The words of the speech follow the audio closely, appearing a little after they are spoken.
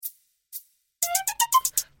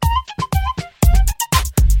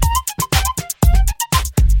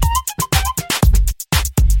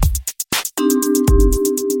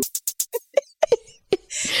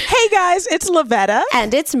guys, it's Lavetta.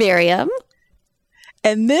 And it's Miriam.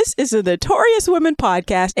 And this is the Notorious Women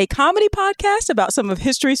Podcast, a comedy podcast about some of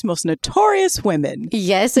history's most notorious women.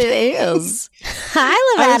 Yes, it is.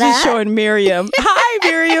 Hi, Lavetta. I was just showing Miriam. Hi,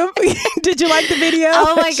 Miriam. Did you like the video?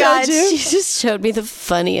 Oh, my God. She just showed me the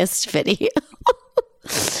funniest video.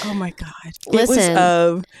 Oh, my God. Listen. It was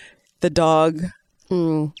of the dog.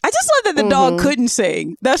 I just love that the dog couldn't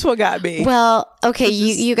sing. That's what got me. Well, okay,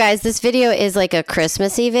 you guys, this video is like a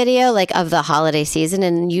Christmassy video, like of the holiday season.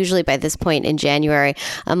 And usually by this point in January,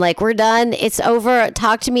 I'm like, we're done. It's over.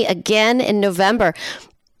 Talk to me again in November.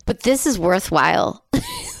 But this is worthwhile.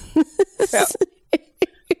 Yeah.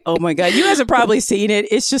 Oh, my God. You guys have probably seen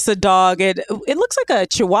it. It's just a dog. It looks like a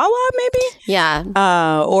Chihuahua, maybe?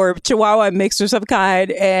 Yeah. Or Chihuahua mixed or some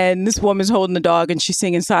kind. And this woman's holding the dog and she's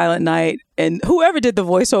singing Silent Night. And whoever did the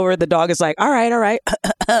voiceover, the dog is like, all right.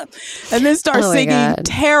 And then starts singing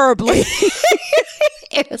terribly.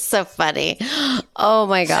 It was so funny. Oh,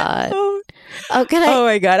 my God. Oh,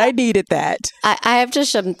 my God. I needed that. I have to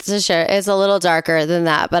share. It's a little darker than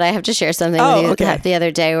that, but I have to share something with you. Okay. The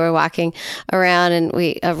other day, we were walking around and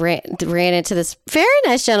we ran into this very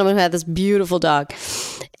nice gentleman who had this beautiful dog.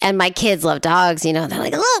 And my kids love dogs, you know. They're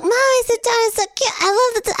like, look, Mommy, this dog is so cute. I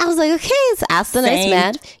love the dog. I was like, okay, let's ask the nice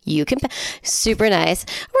man. You can, super nice.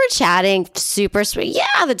 We're chatting, super sweet.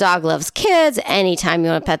 Yeah, the dog loves kids. Anytime you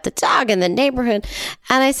want to pet the dog in the neighborhood.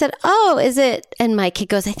 And I said, oh, is it? And my kid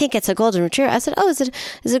goes, I think it's a golden retriever. I said, oh, is it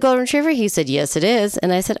a golden retriever? He said, yes, it is.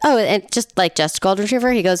 And I said, oh, and just golden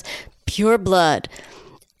retriever? He goes, pure blood.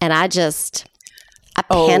 And I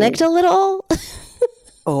panicked a little.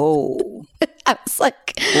 Oh. I was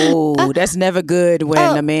like, oh, that's never good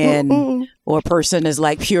when a man or a person is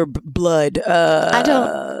like pure blood. I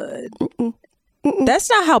don't. That's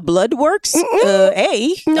not how blood works. No,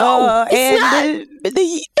 it's and not.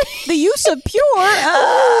 The use of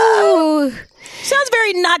pure sounds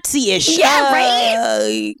very Nazi-ish. Yeah,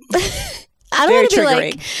 right. I don't want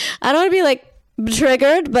to be like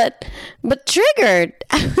triggered, but triggered.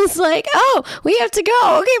 I was like, oh, we have to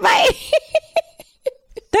go. Okay, bye.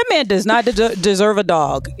 That man does not deserve a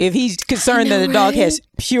dog if he's concerned that the dog has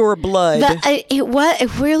pure blood.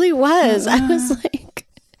 It really was. I was like,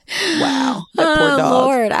 wow, that poor dog.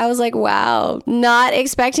 Lord. I was like, wow, not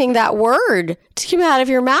expecting that word to come out of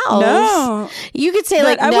your mouth. No. You could say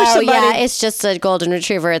it's just a golden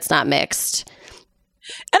retriever. It's not mixed.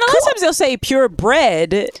 And a lot of times they'll say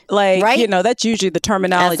purebred, like, right? You know, that's usually the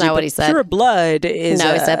terminology. That's not what he said. Pure blood is...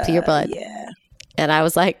 No, he said pure blood. Yeah. And I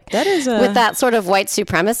was like, that is with that sort of white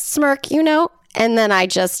supremacist smirk, you know? And then I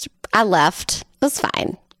left. It was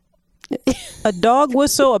fine. A dog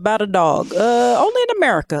whistle about a dog. Only in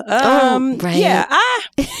America. Right. Yeah,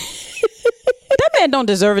 that man don't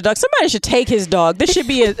deserve a dog. Somebody should take his dog. There should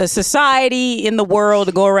be a society in the world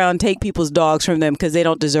to go around and take people's dogs from them because they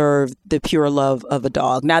don't deserve the pure love of a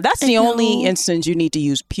dog. Now, that's the only instance you need to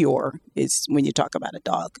use pure is when you talk about a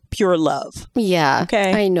dog. Pure love. Yeah.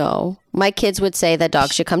 Okay. I know. My kids would say that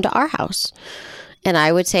dogs should come to our house. And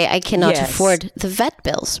I would say I cannot afford the vet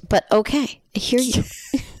bills. But okay, I hear you.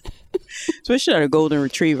 Especially on a golden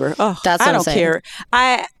retriever. Oh, that's what I don't care.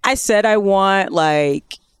 I said I want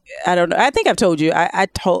I don't know. I think I've told you. I'm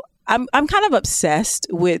kind of obsessed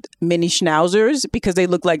with mini schnauzers because they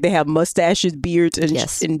look like they have mustaches, beards,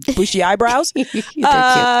 and bushy eyebrows. They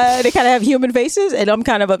kind of have human faces, and I'm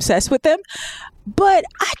kind of obsessed with them. But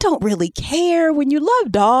I don't really care. When you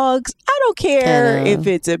love dogs, I don't care if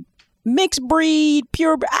it's a mixed breed,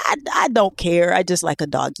 pure. I don't care. I just like a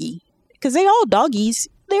doggy because they all doggies.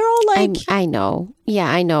 They're all like... I know. Yeah,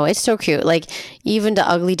 I know. It's so cute. Like, even the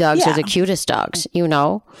ugly dogs are the cutest dogs, you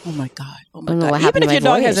know? Oh, my God. Oh, my God. Even if your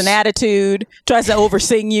dog has an attitude, tries to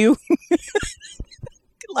oversing you.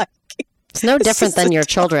 It's no different than your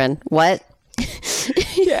children. What?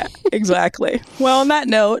 Yeah, exactly. Well, on that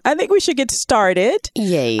note, I think we should get started.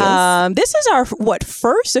 Yes. This is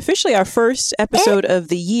officially our first episode of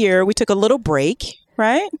the year. We took a little break,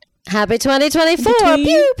 right? Happy 2024. Pew,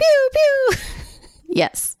 pew, pew.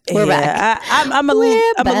 Yes, we're back. I'm a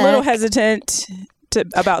little hesitant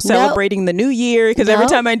about celebrating the new year because every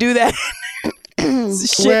time I do that,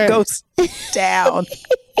 shit goes down.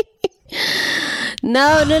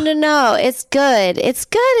 No. It's good. It's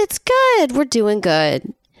good. We're doing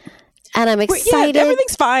good. And I'm excited. Yeah,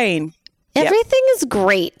 everything's fine. Everything is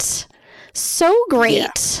great. So great. Yeah.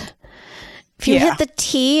 If you hit the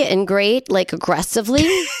T in great, like aggressively,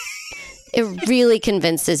 it really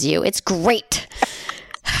convinces you. It's great.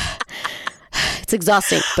 It's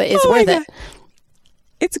exhausting, but it's worth it.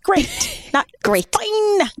 It's great. Not great.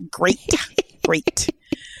 Fine. Great.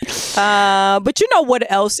 But you know what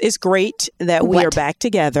else is great? That we are back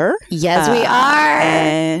together. Yes, we are.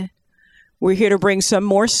 And we're here to bring some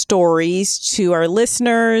more stories to our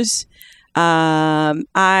listeners.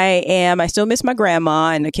 I still miss my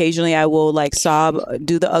grandma, and occasionally I will like sob,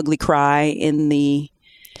 do the ugly cry in the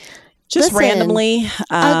randomly.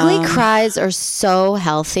 Ugly cries are so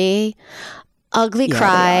healthy. Ugly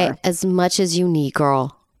cry as much as you need,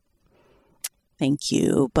 girl. Thank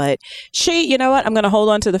you. But she, you know what? I'm going to hold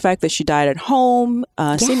on to the fact that she died at home,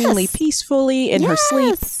 seemingly peacefully in her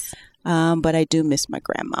sleep. But I do miss my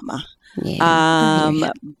grandmama.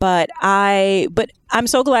 Yeah. But I'm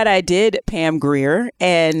so glad I did Pam Grier.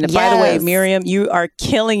 And by the way, Miriam, you are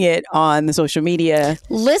killing it on the social media.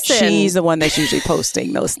 Listen, she's the one that's usually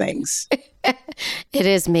posting those things. It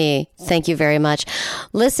is me. Thank you very much.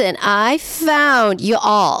 Listen, I found you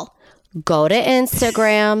all go to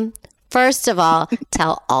Instagram. First of all,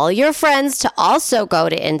 tell all your friends to also go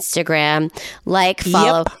to Instagram,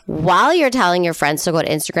 follow. While you're telling your friends to go to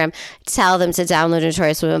Instagram, tell them to download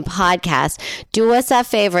Notorious Women podcast. Do us a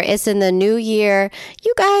favor. It's in the new year.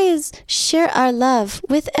 You guys share our love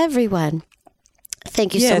with everyone.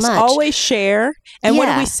 Thank you so much. Always share. And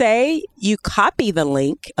what do we say? You copy the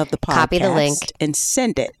link of the podcast. Copy the link. And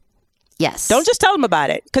send it. Yes. Don't just tell them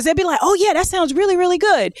about it, because they'll be like, oh, yeah, that sounds really, really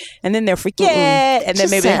good. And then they'll forget. And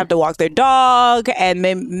then maybe they have to walk their dog. And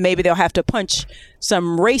maybe they'll have to punch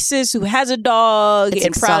some racist who has a dog. It's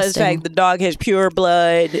and proud of the fact the dog has pure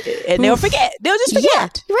blood. And they'll forget. They'll just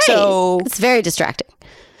forget. Yeah, right. So it's very distracting.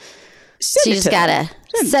 So you just got to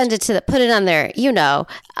send it to put it on there,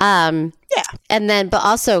 And then, but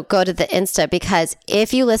also go to the Insta, because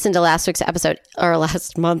if you listen to last week's episode or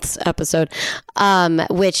last month's episode,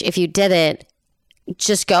 which if you didn't,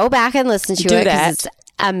 just go back and listen to it, because it's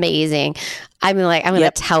amazing. I mean, I'm going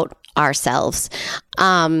to tout ourselves.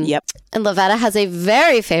 And Lavetta has a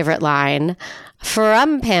very favorite line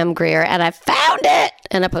from Pam Grier, and I found it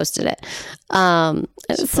and I posted it.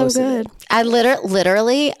 It's so good. I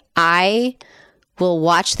literally, I will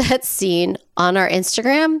watch that scene on our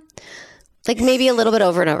Instagram, maybe a little bit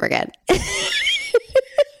over and over again.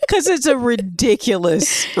 Because it's a ridiculous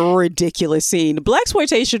scene.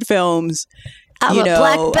 Blaxploitation films, our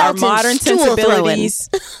modern sensibilities.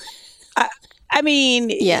 I mean,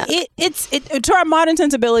 it's to our modern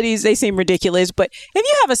sensibilities, they seem ridiculous. But if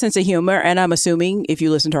you have a sense of humor, and I'm assuming if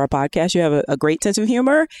you listen to our podcast, you have a great sense of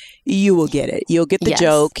humor, you will get it. You'll get the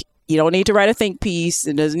joke. You don't need to write a think piece.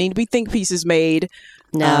 It doesn't need to be think pieces made.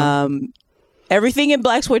 No. Everything in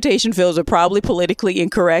blaxploitation films are probably politically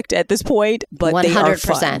incorrect at this point, but 100%. They are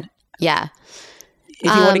fun. Yeah. If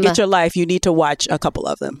you want to get your life, you need to watch a couple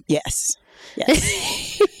of them. Yes.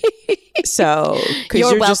 So, because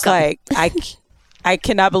you're just like, I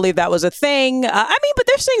cannot believe that was a thing. But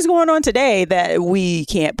there's things going on today that we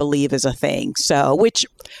can't believe is a thing. So, which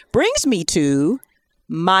brings me to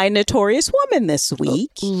my notorious woman this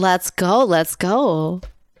week. Let's go.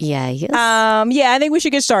 Yeah. Yes. I think we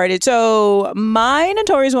should get started. So my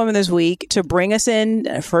notorious woman this week, to bring us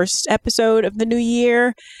in, first episode of the new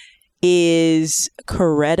year, is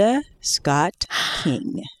CORETTA Scott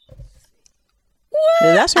King. What?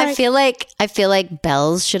 That's right. I feel like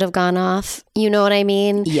bells should have gone off. You know what I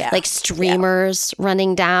mean? Yeah. Like streamers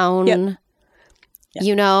running down. Yep.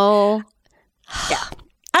 Yeah.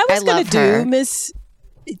 I was going to do Miss...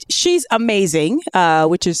 She's amazing,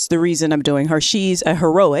 which is the reason I'm doing her. She's a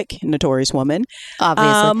heroic, notorious woman.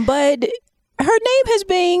 Obviously. But her name has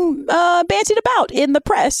been bandied about in the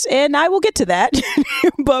press, and I will get to that.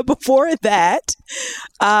 But before that,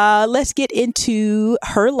 let's get into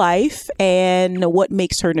her life and what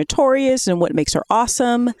makes her notorious and what makes her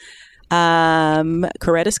awesome.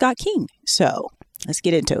 CORETTA Scott King. So let's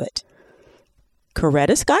get into it.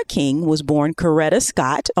 CORETTA Scott King was born CORETTA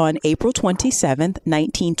Scott on April 27th,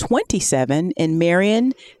 1927 in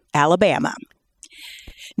Marion, Alabama.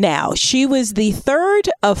 Now, she was the third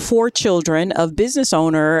of four children of business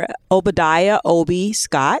owner Obadiah Obie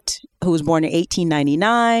Scott, who was born in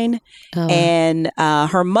 1899, and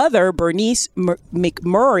her mother, Bernice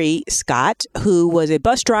McMurray Scott, who was a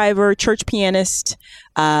bus driver, church pianist,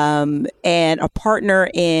 and a partner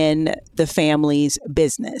in the family's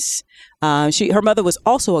business. Her mother was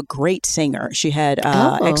also a great singer. She had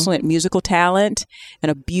excellent musical talent and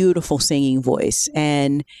a beautiful singing voice.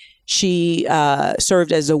 And she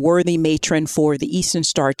served as a worthy matron for the Eastern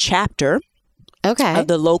Star chapter of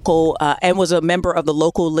the local, and was a member of the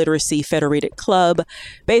local literacy federated club.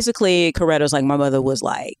 Basically, Coretta's like, my mother was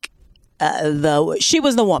like, she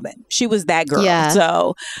was the woman. She was that girl. Yeah.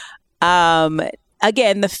 So,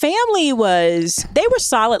 again, the family they were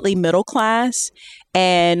solidly middle class.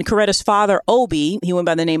 And Coretta's father, Obi, he went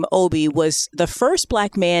by the name of Obi, was the first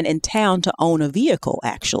Black man in town to own a vehicle,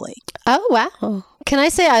 actually. Oh, wow. Can I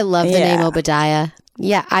say I love the name Obadiah?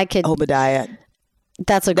 Yeah, I could. Obadiah.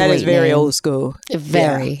 That's a great name. That is very old school.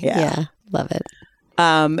 Very. Yeah. Love it.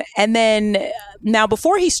 And then now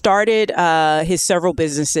before he started his several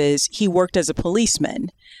businesses, he worked as a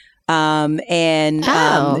policeman.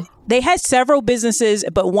 They had several businesses,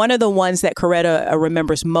 but one of the ones that Coretta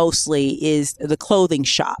remembers mostly is the clothing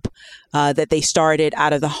shop that they started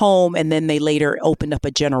out of the home, and then they later opened up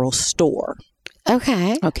a general store.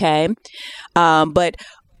 Okay. But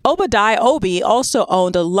Obi also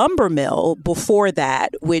owned a lumber mill before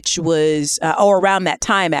that, which was, or around that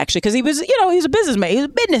time, actually, because he was, he was a businessman. He was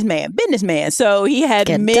a businessman. So he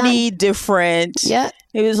had many different,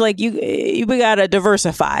 it was like, we got to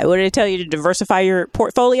diversify. What did they tell you to diversify your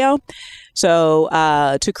portfolio? So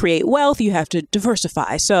to create wealth, you have to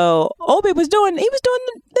diversify. So Obi was doing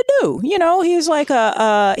the do, he was like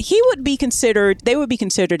they would be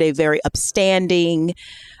considered a very upstanding,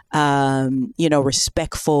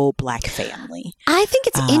 respectful Black family. I think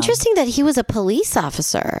it's interesting that he was a police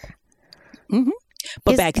officer. Mm-hmm.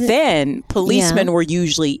 But back then, Black policemen were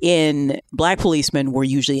usually in Black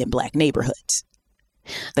neighborhoods.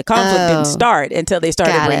 The conflict didn't start until they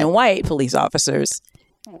started bringing white police officers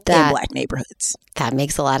in Black neighborhoods. That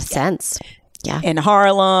makes a lot of sense. Yeah. In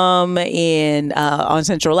Harlem, on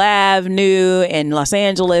Central Avenue, in Los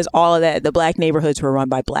Angeles, all of that, the Black neighborhoods were run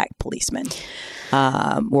by Black policemen.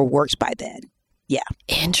 Were worked by then. Yeah.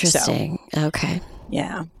 Interesting. So, okay.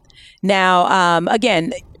 Yeah. Now,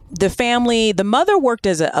 again, the mother worked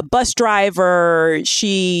as a bus driver.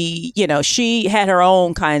 She had her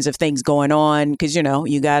own kinds of things going on because,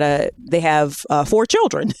 they have 4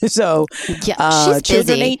 children. So she's children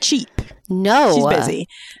busy. ain't cheap. No. She's busy.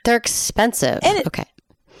 They're expensive. And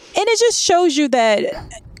it just shows you that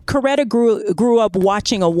Coretta grew up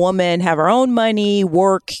watching a woman have her own money,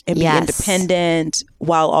 work, and be independent,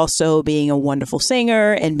 while also being a wonderful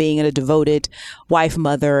singer and being a devoted wife,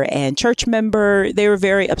 mother, and church member. They were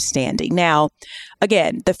very upstanding. Now,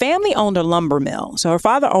 again, the family owned a lumber mill. So her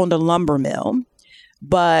father owned a lumber mill,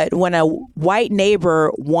 but when a white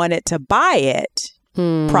neighbor wanted to buy it,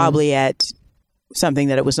 probably at something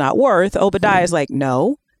that it was not worth, Obadiah's like,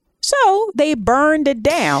 no. So they burned it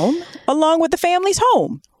down along with the family's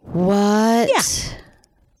home. What? Yeah.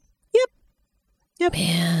 Yep.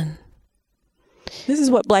 Man. This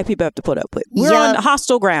is what Black people have to put up with. We're on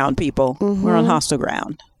hostile ground, people. Mm-hmm. We're on hostile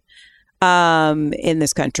ground in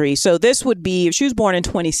this country. So this would be, if she was born in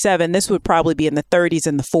 27, this would probably be in the 30s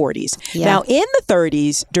and the 40s. Yeah. Now, in the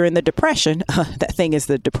 30s, during the Depression, that thing is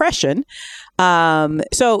the Depression.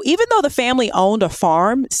 So even though the family owned a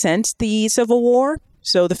farm since the Civil War,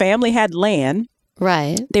 so the family had land.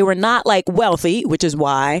 Right. They were not like wealthy, which is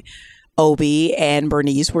why Obi and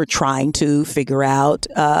Bernice were trying to figure out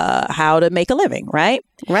how to make a living. Right.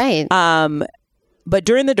 Right. But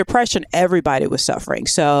during the Depression, everybody was suffering.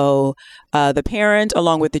 So the parent,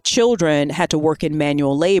 along with the children, had to work in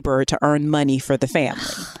manual labor to earn money for the family.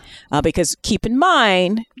 Because keep in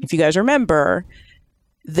mind, if you guys remember,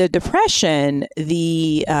 the Depression,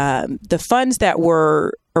 the funds that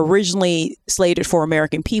were originally slated for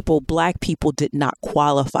American people, Black people did not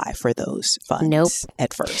qualify for those funds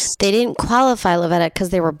at first. They didn't qualify, Lavetta,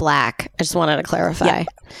 because they were Black. I just wanted to clarify. Yeah.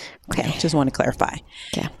 Okay. Just want to clarify.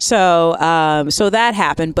 Yeah. So that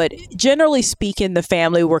happened, but generally speaking, the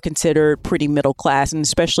family were considered pretty middle class, and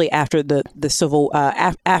especially after the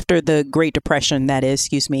after the Great Depression,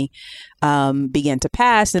 began to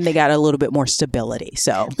pass, and they got a little bit more stability.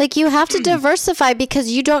 So, like, you have to diversify because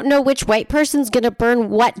you don't know which white person's going to burn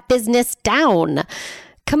what business down.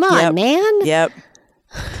 Come on, man. Yep.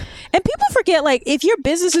 And people forget, like, if your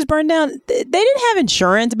business is burned down, they didn't have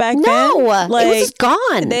insurance back then. No, like, it was just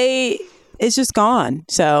gone. It's just gone.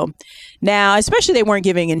 So now, especially they weren't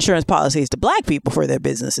giving insurance policies to Black people for their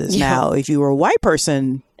businesses. Yeah. Now, if you were a white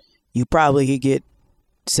person, you probably could get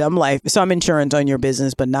some insurance on your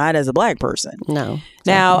business, but not as a Black person. No.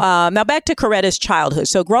 Now back to Coretta's childhood.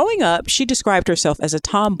 So growing up, she described herself as a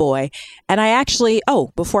tomboy. And I actually,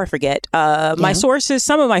 before I forget, some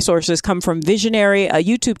of my sources come from a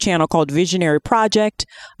YouTube channel called Visionary Project,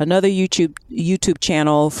 another YouTube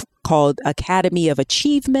channel called Academy of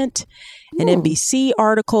Achievement, an NBC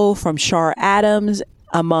article from Shar Adams,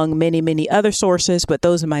 among many, many other sources. But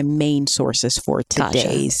those are my main sources for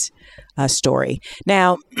today's story.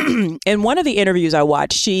 Now, in one of the interviews I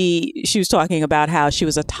watched, she was talking about how she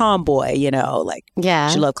was a tomboy, she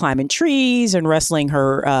loved climbing trees and wrestling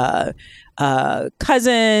her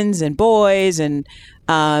cousins and boys, and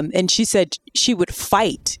she said she would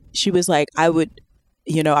fight. She was like, I would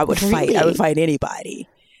I would fight. I would fight anybody.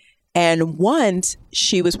 And once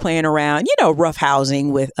she was playing around,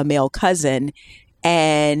 roughhousing with a male cousin,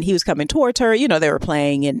 and he was coming towards her. They were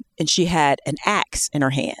playing, and she had an axe in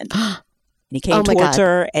her hand. And he came towards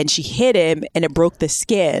her, and she hit him, and it broke the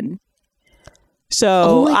skin.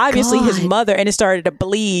 So obviously his mother, and it started to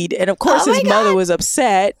bleed. And of course his mother was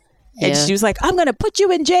upset. And she was like, I'm going to put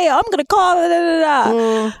you in jail. I'm going to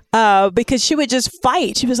call because she would just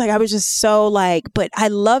fight. She was like, I was just so but I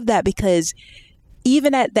love that because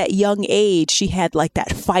even at that young age, she had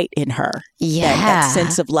that fight in her. Yeah. That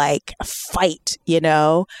sense of fight,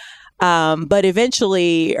 But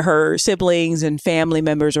eventually her siblings and family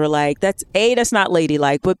members were like, that's not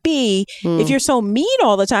ladylike. But B, if you're so mean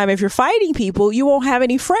all the time, if you're fighting people, you won't have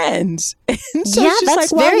any friends. And so she's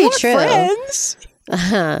that's like, very I want true. Friends.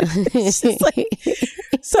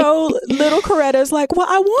 So little Coretta's like, well,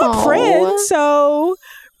 I want friends.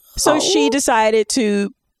 So she decided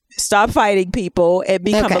to stop fighting people and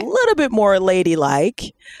become a little bit more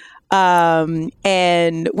ladylike.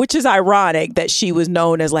 And which is ironic that she was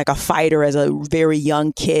known as a fighter as a very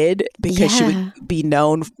young kid because she would be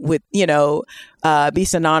known with, be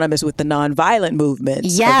synonymous with the nonviolent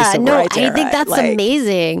movements. Yeah, no, I think that's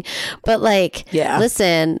amazing. But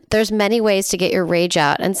listen, there's many ways to get your rage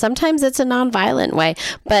out. And sometimes it's a nonviolent way.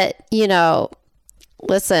 But,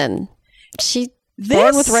 listen,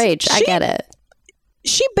 born with rage. I get it.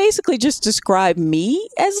 She basically just described me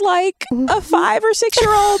as a 5 or 6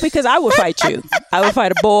 year old because I would fight you. I would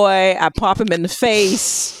fight a boy. I'd pop him in the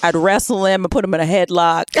face. I'd wrestle him and put him in a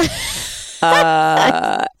headlock.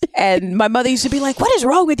 And my mother used to be like, what is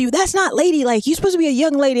wrong with you? That's not ladylike. You're supposed to be a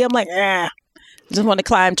young lady. I'm like, just want to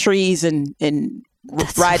climb trees and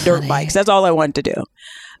ride dirt bikes. That's all I wanted to do.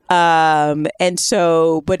 And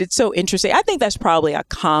so, but it's so interesting. I think that's probably a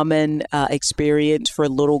common experience for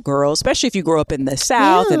little girls, especially if you grow up in the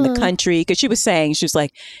South, in the country. Because she was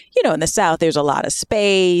like, in the South, there's a lot of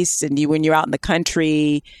space, and when you're out in the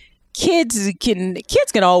country, kids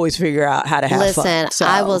can always figure out how to have fun. Listen, So.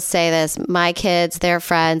 I will say this. My kids, their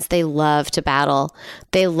friends, they love to battle.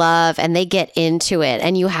 They love and they get into it.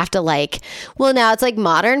 And you have to now it's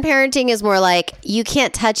modern parenting is more you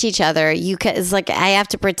can't touch each other. It's I have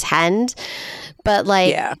to pretend. But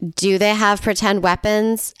do they have pretend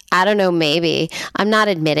weapons? I don't know. Maybe. I'm not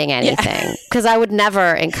admitting anything because I would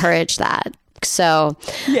never encourage that. So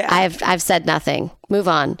I've said nothing. Move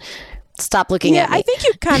on. Stop looking at me. I think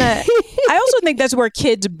you kind of, I also think that's where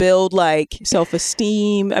kids build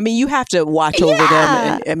self-esteem. I mean, you have to watch over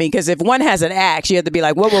them. Because if one has an axe, you have to be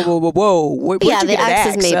like, whoa. Where'd you the get an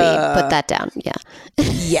axes axe? maybe. Put that down. Yeah.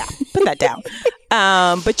 Yeah, put that down.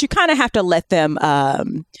 But you kind of have to let them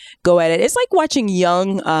go at it. It's like watching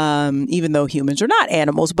young, even though humans are not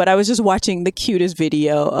animals, but I was just watching the cutest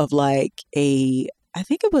video of I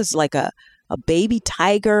think it was a baby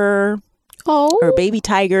tiger. Or baby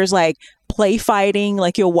tigers play fighting,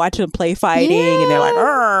 you'll watch them play fighting and they're like,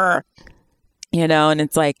 "Arr!" And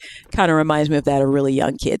it's kind of reminds me of that of really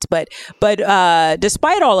young kids. But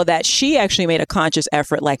despite all of that, she actually made a conscious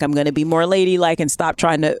effort, I'm going to be more ladylike and stop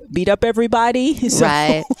trying to beat up everybody. So,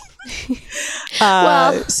 right.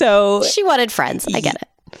 So she wanted friends. I get it.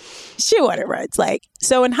 She wanted friends.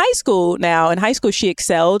 So in high school, she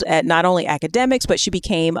excelled at not only academics, but she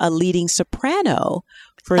became a leading soprano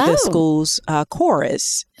for the school's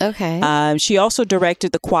chorus. Okay. She also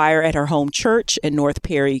directed the choir at her home church in North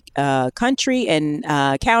Perry County, and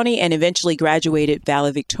eventually graduated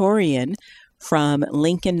valedictorian from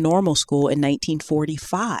Lincoln Normal School in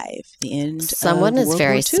 1945. The end. Someone is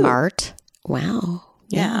very smart. Wow.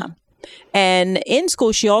 Yeah. And in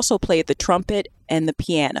school, she also played the trumpet and the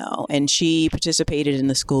piano, and she participated in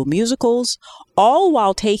the school musicals, all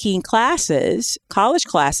while taking college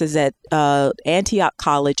classes at Antioch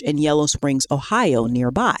College in Yellow Springs, Ohio,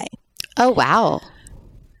 nearby. Oh, wow.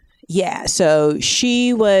 Yeah, so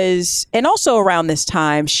she was, and also around this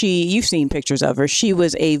time, you've seen pictures of her. She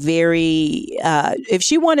was a very, if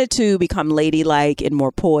she wanted to become ladylike and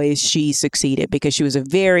more poised, she succeeded because she was a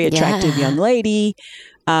very attractive young lady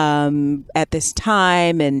at this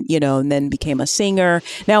time, and then became a singer.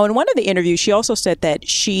 Now, in one of the interviews, she also said that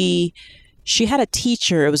she had a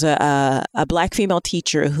teacher. It was a Black female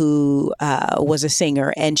teacher who was a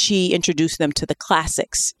singer, and she introduced them to the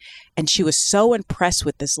classics. And she was so impressed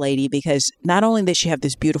with this lady because not only did she have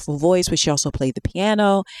this beautiful voice, but she also played the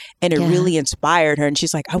piano, and it really inspired her. And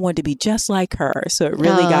she's like, I wanted to be just like her. So it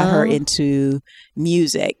really got her into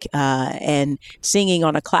music and singing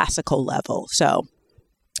on a classical level. So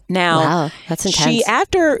now, that's intense.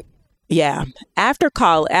 After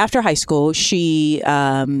high school, she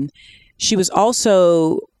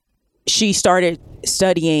she started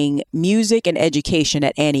studying music and education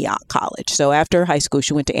at Antioch College. So after high school,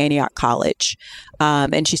 she went to Antioch College,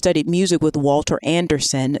 and she studied music with Walter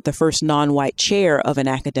Anderson, the first non-white chair of an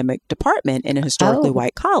academic department in a historically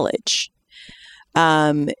white college.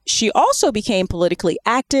 She also became politically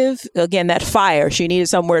active. Again, that fire. She needed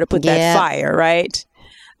somewhere to put that fire, right?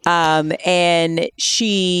 And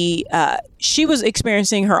she was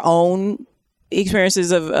experiencing her own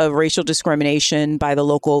experiences of racial discrimination by the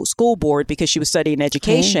local school board because she was studying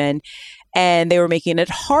education. And they were making it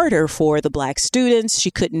harder for the Black students.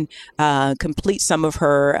 She couldn't complete some of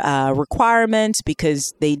her requirements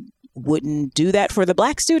because they wouldn't do that for the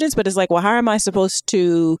Black students. But it's like, well, how am I supposed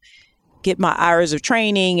to get my hours of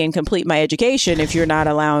training and complete my education if you're not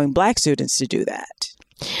allowing Black students to do that?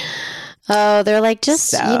 Oh, they're like, you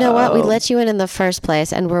know what? We let you in the first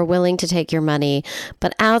place and we're willing to take your money.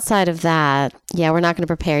 But outside of that, we're not going to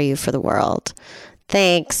prepare you for the world.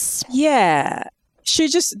 Thanks. Yeah. She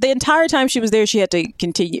just, the entire time she was there, she had to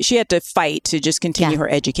continue. She had to fight to just continue her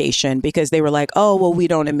education because they were like, oh, well, we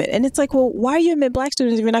don't admit. And it's like, well, why you admit Black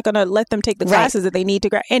students if you're not going to let them take the classes that they need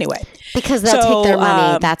to anyway? Because they'll take their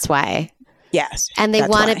money. That's why. Yes. And they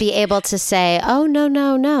want to be able to say, oh,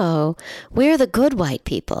 no. We're the good white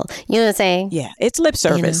people. You know what I'm saying? Yeah. It's lip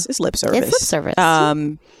service. You know? It's lip service. It's lip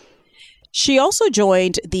service. She also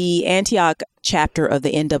joined the Antioch chapter of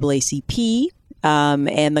the NAACP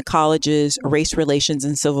and the college's race relations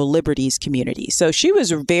and civil liberties community. So she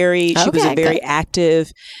was a very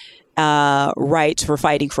active rights for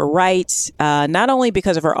fighting for rights, not only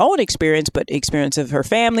because of her own experience, but experience of her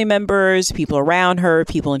family members, people around her,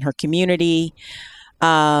 people in her community.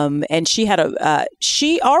 And she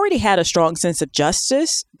already had a strong sense of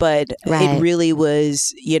justice, but it really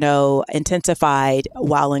was, intensified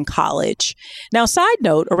while in college. Now, side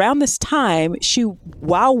note, around this time,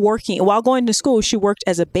 while going to school, she worked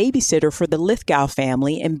as a babysitter for the Lithgow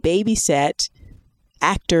family and babysat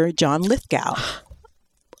actor John Lithgow.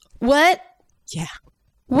 What? Yeah.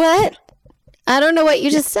 What? I don't know what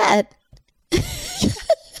you just said.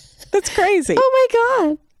 That's crazy. Oh my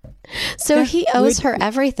God. So he owes her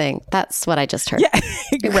everything. That's what I just heard. Yeah.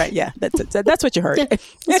 Right. Yeah. That's what you heard. Yeah,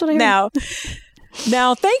 that's what I heard.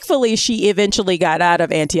 Now, thankfully, she eventually got out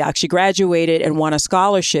of Antioch. She graduated and won a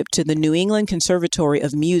scholarship to the New England Conservatory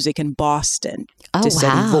of Music in Boston to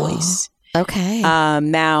study voice. Okay.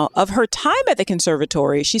 Now, of her time at the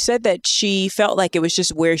conservatory, she said that she felt like it was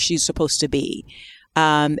just where she's supposed to be.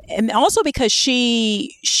 And also because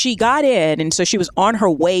she got in, and so she was on her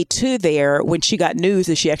way to there when she got news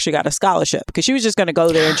that she actually got a scholarship, because she was just going to go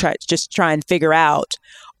there and try and figure out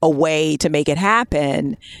a way to make it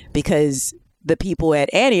happen, because the people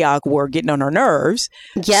at Antioch were getting on her nerves.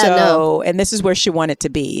 And this is where she wanted to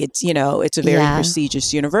be. It's, it's a very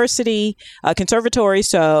prestigious university, conservatory.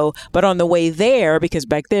 So, but on the way there, because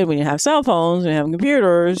back then when you have cell phones and have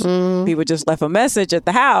computers, people just left a message at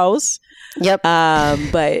the house. Yep.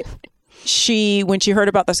 But when she heard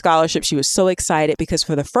about the scholarship, she was so excited because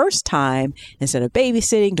for the first time, instead of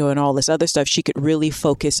babysitting, doing all this other stuff, she could really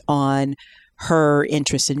focus on her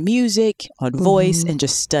interest in music, on voice, and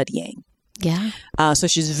just studying. Yeah. So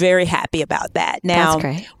she's very happy about that. Now,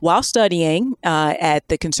 while studying at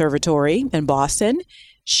the conservatory in Boston,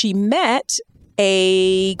 she met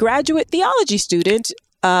a graduate theology student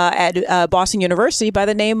at Boston University by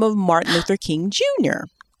the name of Martin Luther King Jr.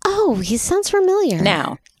 Oh, he sounds familiar.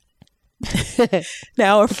 Now,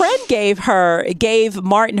 a friend gave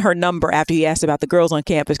Martin her number after he asked about the girls on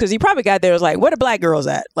campus, because he probably got there and was like, where the Black girls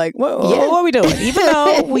at? Like, what are we doing? Even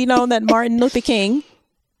though we know that Martin Luther King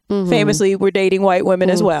famously were dating white women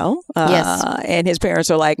as well. Yes. And his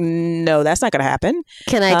parents are like, no, that's not going to happen.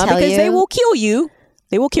 Can I tell you? Because they will kill you.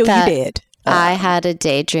 They will kill you dead. I had a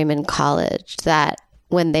daydream in college that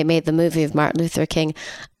when they made the movie of Martin Luther King,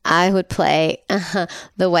 I would play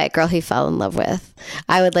the white girl he fell in love with.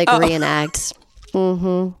 I would reenact.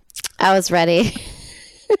 I was ready.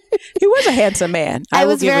 He was a handsome man. I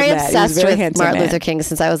was very obsessed with Martin Luther King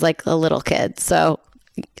since I was like a little kid. So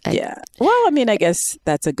well, I mean, I guess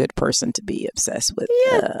that's a good person to be obsessed with.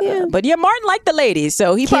 But Martin liked the ladies,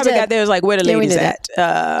 so he probably got there and was like, where the ladies at?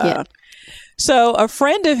 So a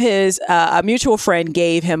friend of his, a mutual friend,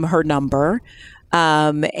 gave him her number.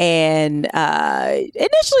 And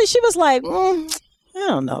initially she was like, I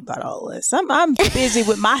don't know about all this. I'm busy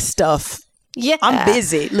with my stuff. Yeah. I'm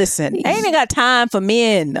busy. Listen, I ain't even got time for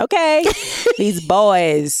men. Okay. These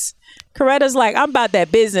boys. Coretta's like, I'm about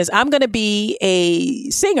that business. I'm going to be a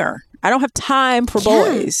singer. I don't have time for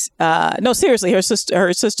boys. No, seriously, her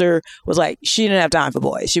sister was like, she didn't have time for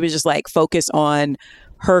boys. She was just like focused on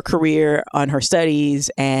her career, on her studies,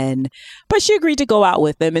 but she agreed to go out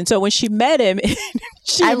with him. And so when she met him,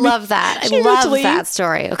 I love that. I love that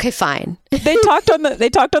story. Okay, fine. They talked on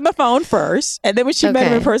the phone first, and then when she met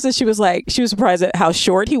him in person, she was surprised at how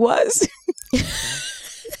short he was.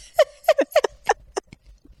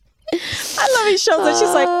 I love he shows up.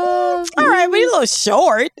 She's like, all right, but he's a little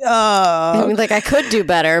short. I mean, like, I could do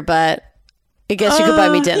better, but I guess you could buy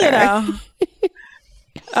me dinner.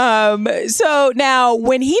 So now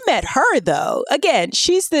when he met her, though, again,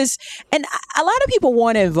 she's this, and a lot of people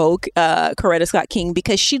want to evoke Coretta Scott King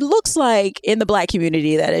because she looks like, in the Black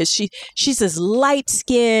community, that is, she's this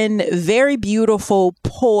light-skinned, very beautiful,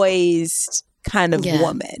 poised kind of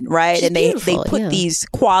woman, right? She's and they put these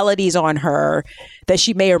qualities on her that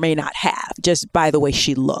she may or may not have just by the way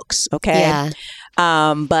she looks. Okay. Yeah.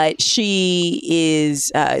 But she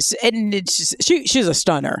is, and she's a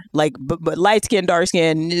stunner. Like, but light skin, dark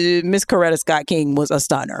skin, Miss Coretta Scott King was a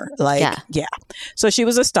stunner. Like, yeah. So she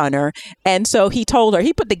was a stunner, and so he told her,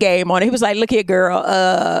 he put the game on it. He was like, "Look here,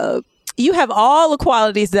 girl. You have all the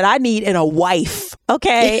qualities that I need in a wife."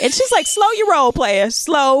 Okay. And she's like, "Slow your roll, player.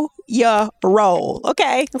 Slow your roll."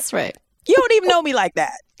 Okay. That's right. You don't even know me like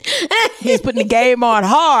that. He's putting the game on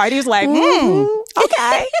hard. He's like,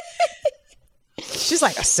 okay. She's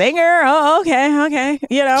like, a singer? Oh, okay.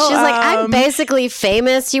 You know, she's like, I'm basically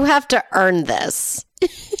famous. You have to earn this.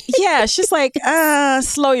 Yeah, she's like,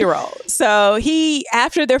 slow your roll. So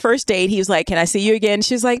after their first date, he was like, "Can I see you again?"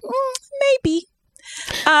 She's like, maybe.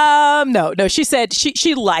 No. She said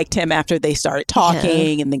she liked him after they started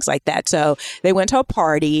talking and things like that. So they went to a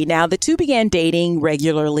party. Now the two began dating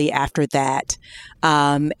regularly after that.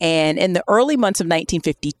 And in the early months of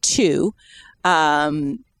 1952,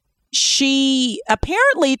 she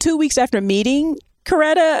apparently 2 weeks after meeting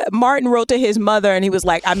Coretta, Martin wrote to his mother and he was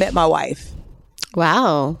like, "I met my wife."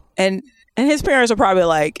 Wow. And his parents are probably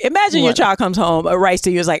like, imagine your child comes home, writes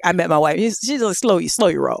to you, is like, "I met my wife." She's like, slow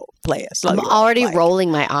your roll, player. I'm already rolling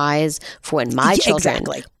my eyes for when my children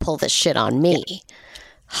pull this shit on me.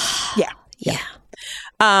 Yeah.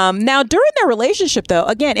 Now, during their relationship, though,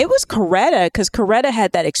 again, it was Coretta, because Coretta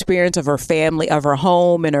had that experience of her family, of her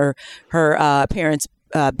home, and her parents'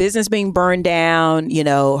 business being burned down. You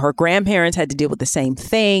know, her grandparents had to deal with the same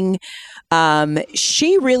thing.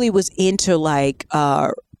 She really was into like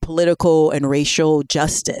political and racial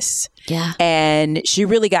justice. Yeah. And she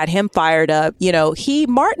really got him fired up. You know,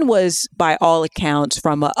 Martin was, by all accounts,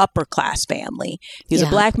 from an upper class family. He was a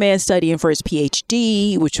Black man studying for his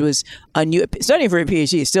PhD, which was studying for a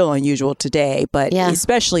PhD is still unusual today, but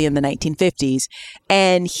especially in the 1950s.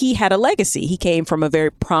 And he had a legacy. He came from a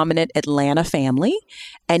very prominent Atlanta family,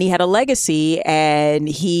 and he had a legacy, and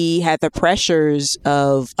he had the pressures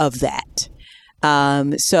of that.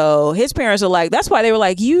 So his parents are like, that's why they were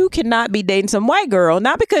like, "You cannot be dating some white girl,"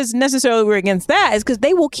 not because necessarily we're against that, it's because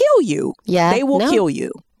they will kill you. Yeah. They will kill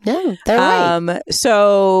you. No, they're right.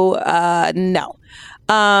 So, no.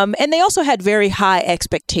 And they also had very high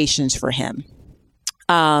expectations for him.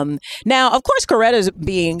 Now, of course, Coretta's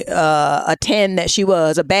being a 10 that she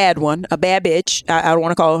was, a bad one, a bad bitch. I don't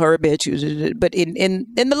want to call her a bitch, but in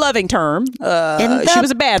the loving term, she was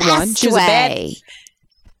a bad one.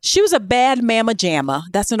 She was a bad mamma jamma.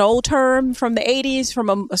 That's an old term from the 80s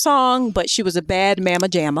from a song, but she was a bad mamma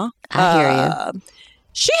jamma. I hear you.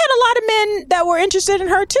 She had a lot of men that were interested in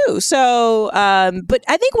her too. So, but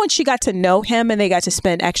I think when she got to know him and they got to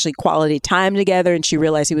spend actually quality time together and she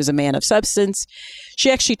realized he was a man of substance, she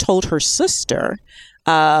actually told her sister,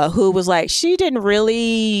 who was like, she didn't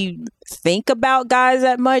really think about guys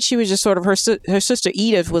that much. She was just sort of, her sister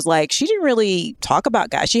Edith was like, she didn't really talk about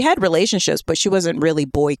guys. She had relationships, but she wasn't really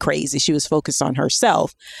boy crazy. She was focused on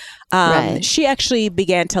herself. She actually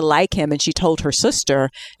began to like him and she told her sister.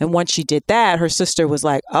 And once she did that, her sister was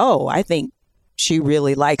like, "Oh, I think she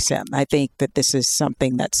really likes him. I think that this is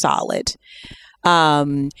something that's solid."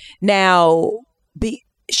 Now,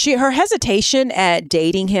 her hesitation at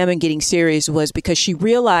dating him and getting serious was because she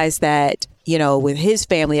realized that, you know, with his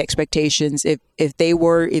family expectations, if they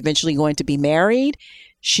were eventually going to be married,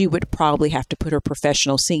 she would probably have to put her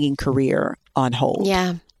professional singing career on hold.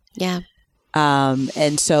 Yeah.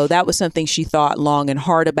 And so that was something she thought long and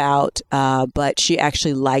hard about, but she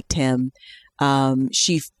actually liked him.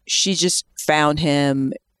 She just found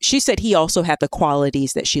him. She said he also had the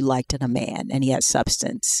qualities that she liked in a man, and he had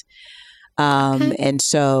substance. And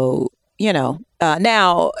so, you know,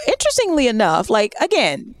 now, interestingly enough, like,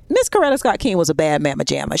 again, Miss Coretta Scott King was a bad mamma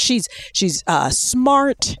jamma. She's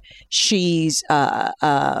smart. She's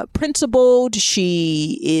principled.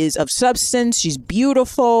 She is of substance. She's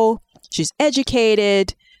beautiful. She's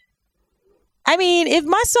educated. I mean, if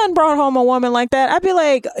my son brought home a woman like that, I'd be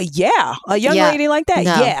like, yeah, a young lady like that.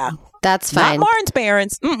 No, yeah. That's fine. Not Martin's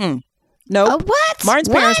parents. No. What? Martin's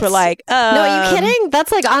parents were like, no, are you kidding?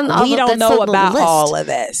 That's like on all we don't know about list. all of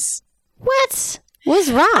this. What? What's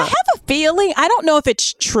wrong? I have a feeling, I don't know if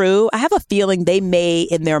it's true. I have a feeling they may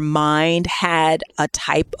in their mind had a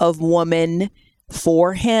type of woman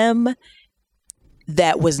for him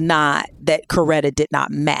that CORETTA did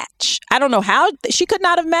not match. I don't know how she could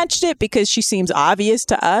not have matched it because she seems obvious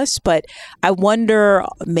to us, but I wonder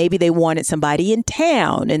maybe they wanted somebody in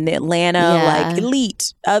town in the Atlanta, like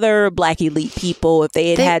elite, other Black elite people, if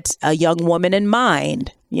they had a young woman in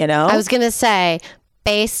mind, you know? I was going to say,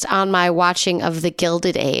 based on my watching of The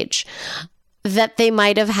Gilded Age, that they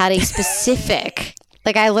might have had a specific,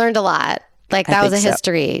 like I learned a lot. Like that was a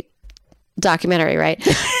history documentary, right?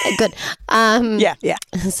 Good. Yeah.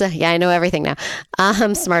 So yeah, I know everything now.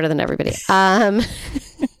 I'm smarter than everybody.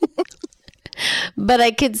 But I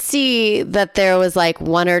could see that there was like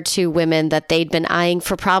one or two women that they'd been eyeing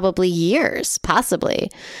for probably years, possibly.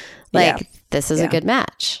 Like this is a good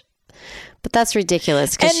match. But that's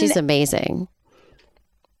ridiculous because she's amazing.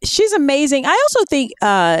 She's amazing. I also think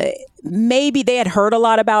maybe they had heard a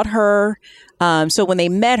lot about her. So when they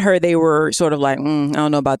met her, they were sort of like, I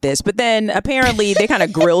don't know about this. But then apparently they kind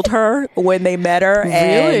of grilled her when they met her.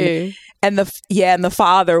 Really? And the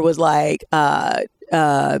father was like,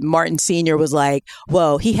 Martin Sr. was like,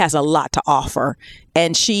 well, he has a lot to offer.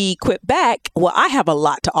 And she quipped back, well, I have a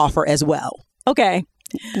lot to offer as well. Okay.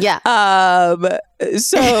 Yeah.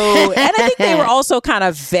 So, and I think they were also kind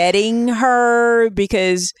of vetting her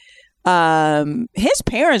because his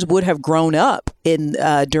parents would have grown up in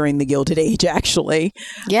during the Gilded Age, actually.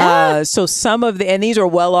 Yeah. So some of and these are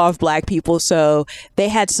well-off Black people, so they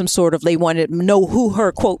had some sort of, they wanted to know who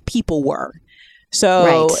her quote people were.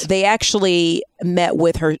 So they actually met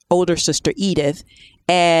with her older sister Edith,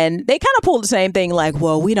 and they kind of pulled the same thing, like,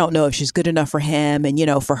 well, we don't know if she's good enough for him,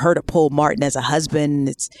 and for her to pull Martin as a husband,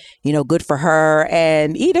 it's good for her.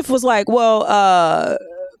 And Edith was like, well,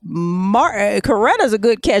 CORETTA's a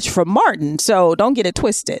good catch for Martin, so don't get it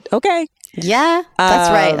twisted, okay? Yeah, that's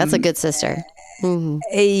right. That's a good sister. Mm-hmm.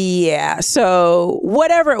 Yeah. So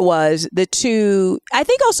whatever it was, the two, I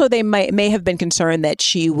think also they may have been concerned that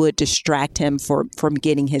she would distract him from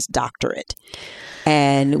getting his doctorate,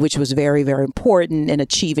 and which was very, very important in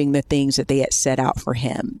achieving the things that they had set out for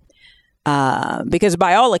him. Because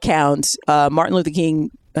by all accounts, Martin Luther King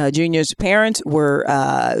Jr.'s parents were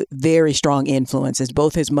very strong influences,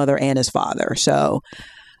 both his mother and his father. So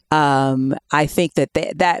I think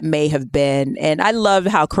that may have been, and I love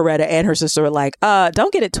how CORETTA and her sister were like,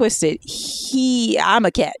 don't get it twisted. I'm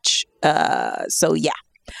a catch. So yeah.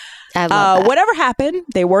 I love that. Whatever happened,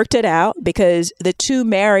 they worked it out because the two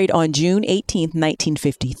married on June 18th,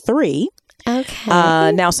 1953. Okay.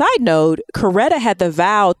 Now, side note, CORETTA had the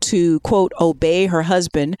vow to, quote, obey her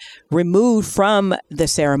husband removed from the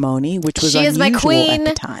ceremony, which was unusual my queen.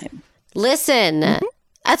 At the time. Listen,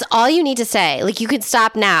 that's all you need to say. Like, you could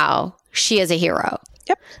stop now. She is a hero.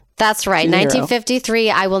 Yep. That's right. She's 1953,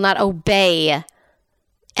 I will not obey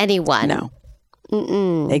anyone.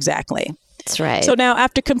 No. Exactly. That's right. So now,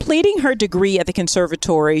 after completing her degree at the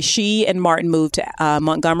conservatory, she and Martin moved to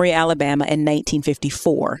Montgomery, Alabama in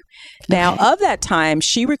 1954. Now, of that time,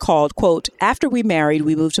 she recalled, quote, after we married,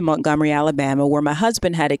 we moved to Montgomery, Alabama, where my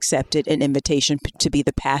husband had accepted an invitation to be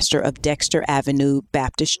the pastor of Dexter Avenue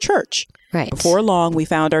Baptist Church. Right. Before long, we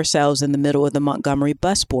found ourselves in the middle of the Montgomery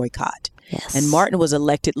bus boycott. Yes. And Martin was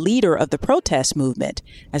elected leader of the protest movement.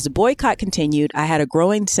 As the boycott continued, I had a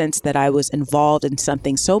growing sense that I was involved in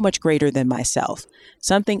something so much greater than myself,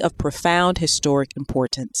 something of profound historic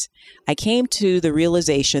importance. I came to the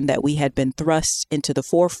realization that we had been thrust into the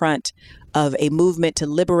forefront of a movement to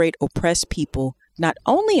liberate oppressed people, not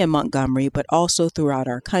only in Montgomery, but also throughout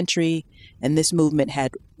our country, and this movement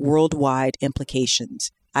had worldwide implications.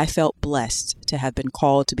 I felt blessed to have been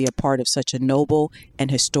called to be a part of such a noble and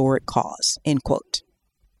historic cause, end quote.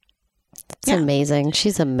 It's amazing.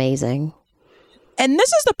 She's amazing. And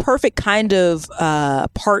this is the perfect kind of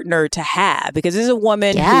partner to have, because this is a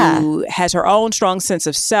woman who has her own strong sense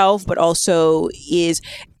of self, but also had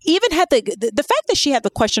the fact that she had the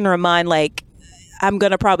question in her mind, like, I'm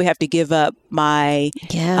going to probably have to give up my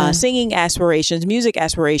singing aspirations, music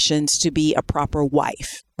aspirations to be a proper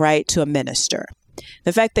wife, right? To a minister.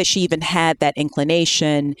 The fact that she even had that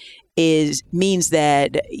inclination means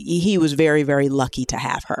that he was very, very lucky to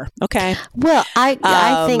have her. Okay. Well, I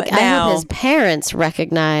think I hope his parents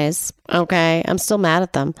recognize. Okay, I'm still mad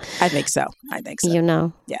at them. I think so. Yeah.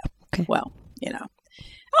 Yeah. Okay. Well,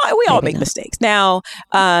 We all make mistakes. Now,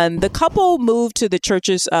 the couple moved to the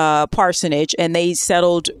church's parsonage, and they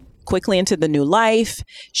settled quickly into the new life.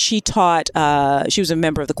 She taught, she was a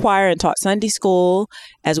member of the choir and taught Sunday school,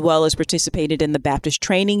 as well as participated in the Baptist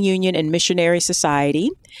Training Union and Missionary Society.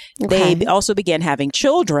 Okay. They also began having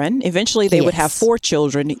children. Eventually, they would have 4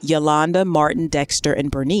 children: Yolanda, Martin, Dexter, and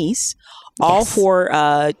Bernice. All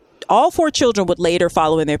four children would later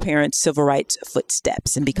follow in their parents' civil rights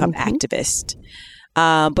footsteps and become activists.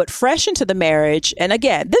 But fresh into the marriage, and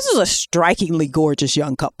again, this is a strikingly gorgeous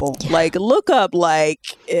young couple. Yeah. Like, look up CORETTA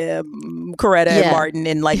and Martin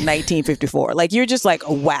in 1954. Like, you're just like,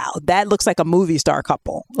 oh, wow, that looks like a movie star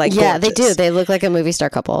couple. Like, yeah, gorgeous. They do. They look like a movie star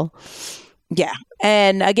couple. Yeah,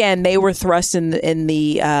 and again, they were thrust in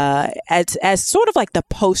the as sort of like the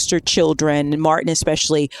poster children, Martin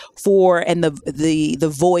especially, and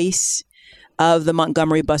the voice of the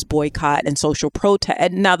Montgomery bus boycott and social protest.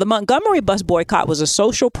 And now, the Montgomery bus boycott was a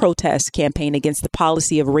social protest campaign against the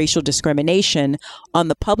policy of racial discrimination on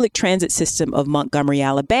the public transit system of Montgomery,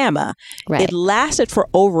 Alabama. Right. It lasted for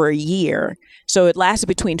over a year. So it lasted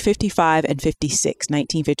between 1955 and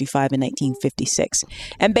 1956.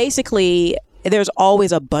 And basically, there's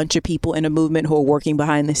always a bunch of people in a movement who are working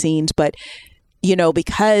behind the scenes. But,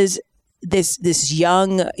 because this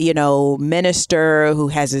young, minister who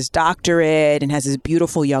has his doctorate and has his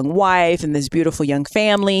beautiful young wife and this beautiful young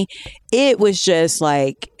family, it was just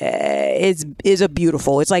like, it's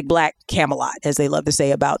like Black Camelot, as they love to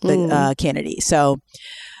say about the Kennedy. So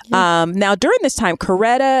now during this time,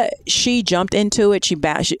 CORETTA, she jumped into it.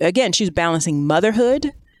 She's balancing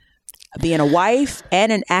motherhood, being a wife,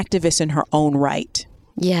 and an activist in her own right.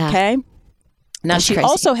 Yeah. Okay. Now, she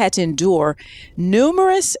also had to endure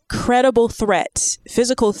numerous credible threats,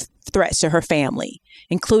 physical threats to her family,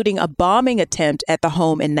 including a bombing attempt at the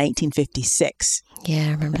home in 1956. Yeah,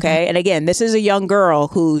 I remember that. And again, this is a young girl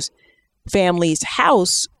whose family's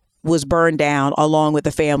house was burned down along with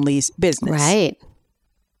the family's business. Right.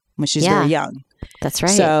 When she's very young. That's right.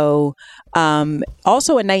 So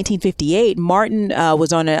also in 1958, Martin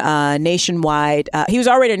was on a nationwide, he was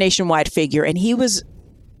already a nationwide figure, and he was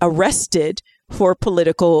arrested for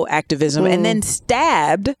political activism and then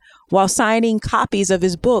stabbed while signing copies of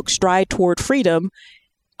his book, Stride Toward Freedom,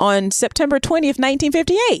 on September 20th,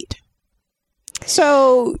 1958.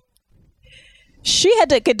 So she had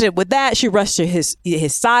to contend with that. She rushed to his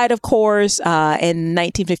side, of course. In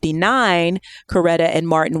 1959, CORETTA and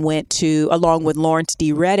Martin along with Lawrence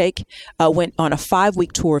D. Reddick, went on a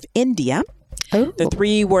 5-week tour of India. Oh. The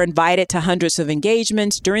 3 were invited to hundreds of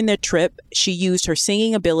engagements. During their trip, she used her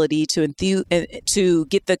singing ability to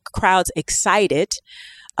get the crowds excited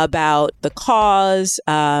about the cause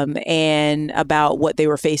and about what they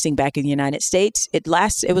were facing back in the United States. It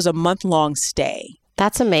was a month-long stay.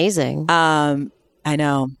 That's amazing. I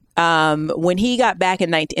know. When he got back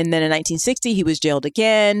in 1960, he was jailed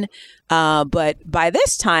again. But by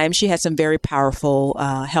this time, she had some very powerful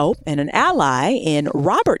help and an ally in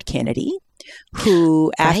Robert Kennedy,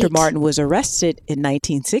 who, after Martin was arrested in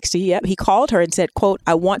 1960, he called her and said, quote,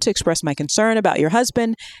 "I want to express my concern about your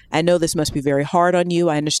husband. I know this must be very hard on you.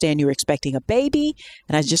 I understand you're expecting a baby,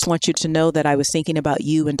 and I just want you to know that I was thinking about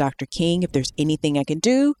you and Dr. King. If there's anything I can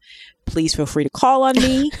do, please feel free to call on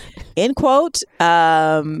me," end quote.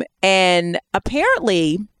 And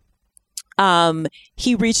apparently,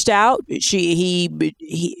 he reached out. She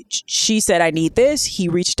said, "I need this." He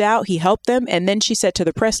reached out. He helped them. And then she said to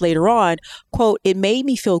the press later on, quote, "It made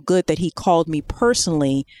me feel good that he called me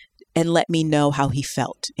personally and let me know how he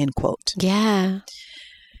felt," end quote. Yeah.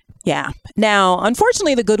 Yeah. Now,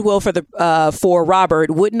 unfortunately, the goodwill for Robert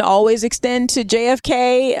wouldn't always extend to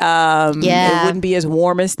JFK. It wouldn't be as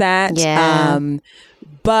warm as that. Yeah.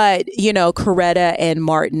 But, CORETTA and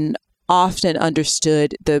Martin often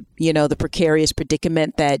understood the precarious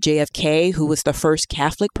predicament that JFK, who was the first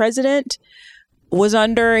Catholic president, was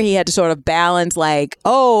under. He had to sort of balance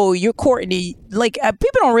you're Courtney. People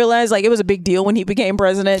don't realize it was a big deal when he became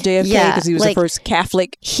president, JFK, because he was the first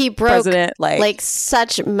Catholic president. He broke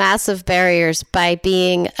such massive barriers by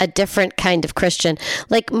being a different kind of Christian.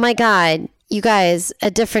 My God, you guys,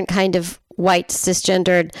 a different kind of white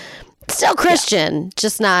cisgendered, still Christian,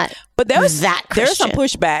 just not. But there's some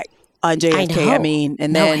pushback on JFK.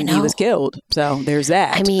 And then he was killed. So there's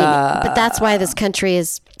that. But that's why this country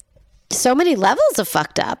is so many levels of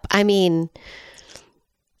fucked up. So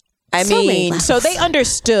they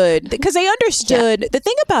understood, because the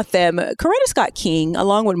thing about them, Coretta Scott King,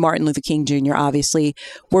 along with Martin Luther King Jr., obviously,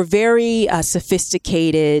 were very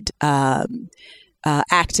sophisticated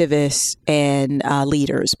activists and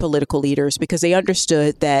leaders, political leaders, because they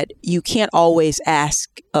understood that you can't always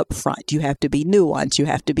ask up front. You have to be nuanced. You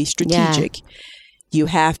have to be strategic. Yeah. You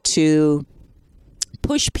have to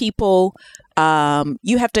push people.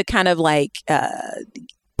 You have to kind of like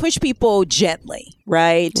push people gently,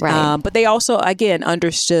 right? But they also, again,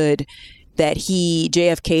 understood that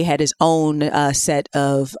JFK had his own set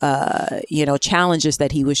of, challenges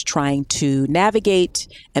that he was trying to navigate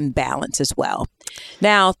and balance as well.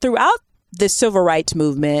 Now, throughout the civil rights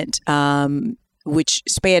movement, which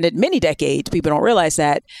spanned many decades, people don't realize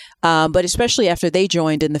that, but especially after they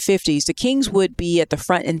joined in the 50s, the Kings would be at the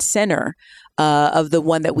front and center of the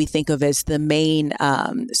one that we think of as the main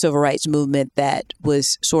civil rights movement that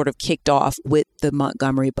was sort of kicked off with the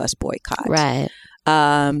Montgomery bus boycott. Right.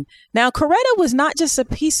 Now, CORETTA was not just a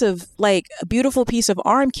beautiful piece of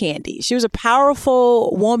arm candy. She was a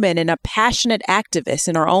powerful woman and a passionate activist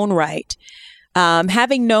in her own right.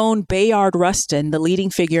 Having known Bayard Rustin, the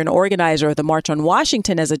leading figure and organizer of the March on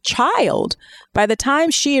Washington as a child, by the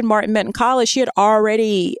time she and Martin met in college, she had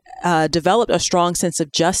already developed a strong sense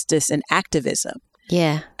of justice and activism.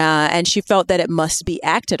 Yeah. And she felt that it must be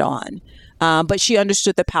acted on. But she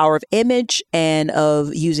understood the power of image and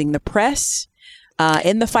of using the press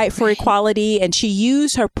in the fight for equality. And she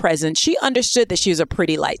used her presence. She understood that she was a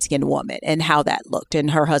pretty light-skinned woman and how that looked.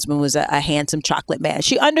 And her husband was a handsome chocolate man.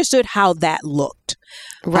 She understood how that looked.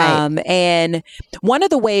 Right. And one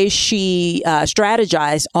of the ways she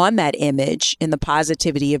strategized on that image and the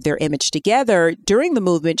positivity of their image together during the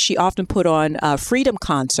movement, she often put on freedom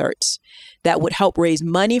concerts that would help raise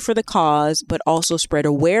money for the cause, but also spread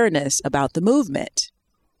awareness about the movement.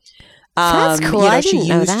 That's cool. I didn't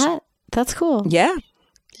know that. That's cool. Yeah.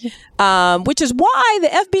 Which is why the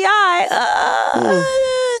FBI,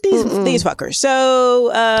 these fuckers. So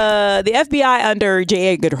the FBI under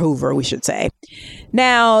J. Edgar Hoover, we should say.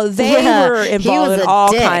 Now, they were involved in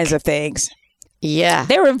all kinds of things. Yeah.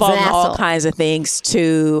 They were involved in all kinds of things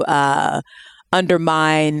to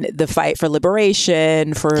undermine the fight for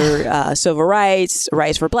liberation, for civil rights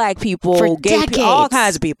for Black people, for gay people, all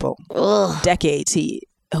kinds of people. Ugh. Decades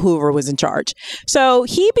Hoover was in charge. So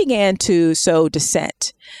he began to sow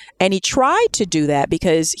dissent. And he tried to do that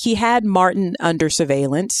because he had Martin under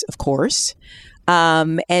surveillance, of course.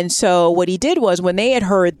 And so what he did was when they had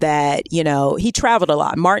heard that, he traveled a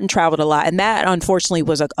lot, Martin traveled a lot. And that unfortunately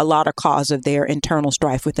was a lot of cause of their internal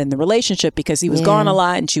strife within the relationship because he was gone a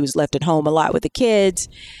lot and she was left at home a lot with the kids.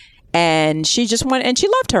 And she just wanted, and she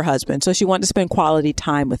loved her husband. So she wanted to spend quality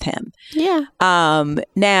time with him. Yeah.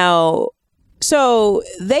 So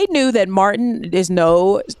they knew that Martin is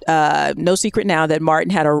no secret now that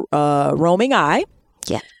Martin had a roaming eye.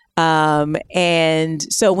 Yeah. And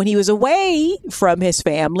so when he was away from his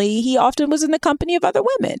family, he often was in the company of other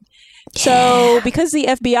women. Yeah. So because the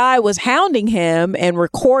FBI was hounding him and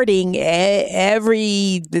recording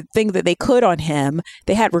everything that they could on him,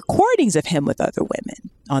 they had recordings of him with other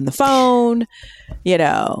women on the phone,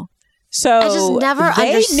 So I just never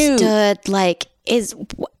understood,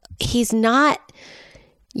 he's not,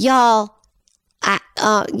 y'all. I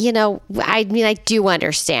do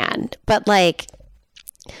understand, but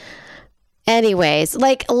anyways,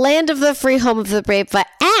 land of the free, home of the brave, but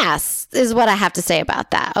ass is what I have to say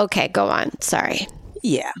about that. Okay, go on. Sorry.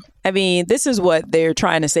 Yeah. I mean, this is what they're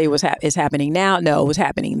trying to say is happening now. No, it was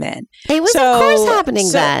happening then. It was, of course, happening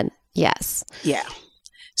then. Yes. Yeah.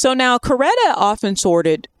 So now CORETTA often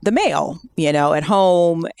sorted the mail, at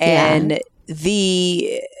home and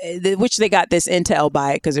which they got this intel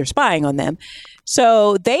by because they're spying on them.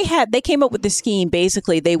 So they came up with the scheme.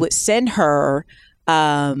 Basically, they would send her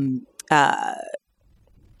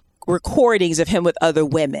recordings of him with other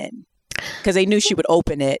women because they knew she would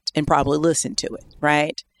open it and probably listen to it.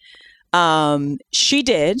 Right. She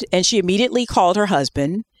did. And she immediately called her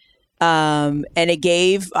husband. And it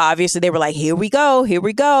gave, obviously they were like, here we go.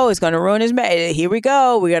 It's going to ruin his marriage. Here we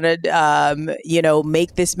go. We're going to,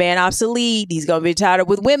 make this man obsolete. He's going to be tired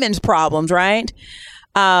with women's problems. Right.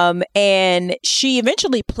 And she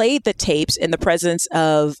eventually played the tapes in the presence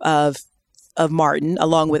of Martin,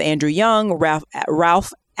 along with Andrew Young,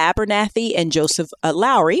 Ralph Abernathy, and Joseph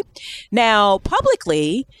Lowry. Now,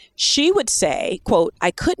 publicly, she would say, quote, I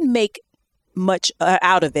couldn't make much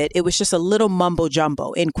out of it. It was just a little mumbo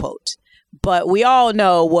jumbo, end quote. But we all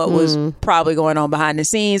know what was probably going on behind the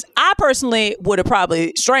scenes. I personally would have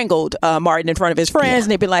probably strangled Martin in front of his friends,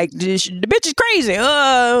 and they'd be like, "The bitch is crazy,"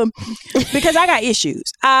 because I got issues.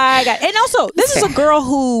 And also, this is a girl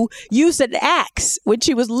who used an axe when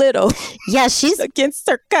she was little. Yeah, she's against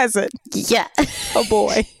her cousin. Yeah, oh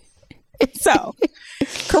boy. So,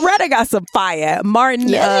 Coretta got some fire.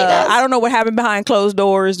 Martin, I don't know what happened behind closed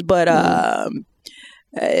doors, but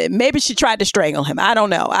maybe she tried to strangle him. I don't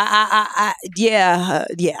know. Yeah.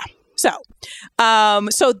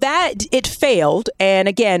 So that it failed, and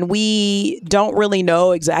again, we don't really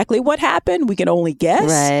know exactly what happened. We can only guess,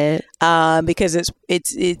 right? Because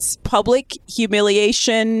it's public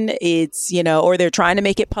humiliation. It's or they're trying to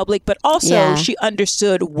make it public, but also she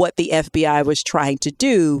understood what the FBI was trying to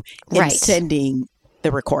do in sending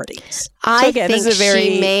the recordings. I think this is a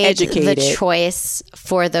very she made the choice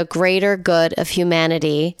for the greater good of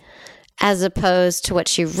humanity, as opposed to what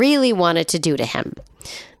she really wanted to do to him.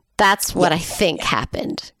 That's what I think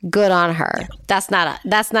happened. Good on her. That's not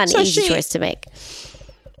an easy choice to make.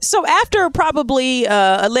 So after probably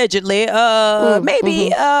allegedly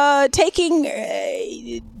taking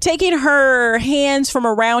her hands from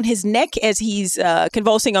around his neck as he's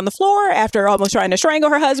convulsing on the floor after almost trying to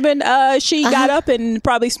strangle her husband, she got up and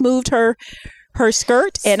probably smoothed her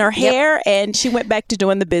skirt and her hair, and she went back to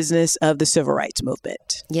doing the business of the civil rights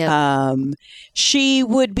movement. She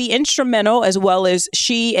would be instrumental, as well as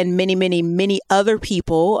she and many, many, many other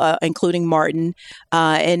people, including Martin,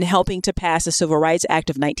 in helping to pass the Civil Rights Act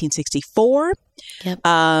of 1964. In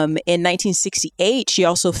 1968, she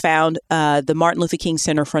also found the Martin Luther King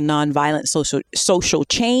Center for Nonviolent Social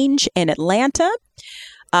Change in Atlanta.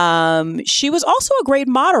 She was also a great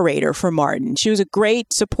moderator for Martin. She was a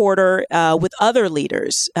great supporter with other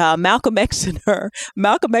leaders. Malcolm X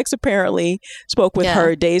apparently spoke with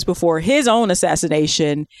her days before his own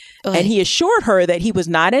assassination, and he assured her that he was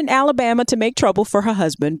not in Alabama to make trouble for her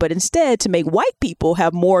husband, but instead to make white people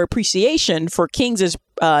have more appreciation for King's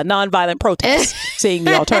nonviolent protests, seeing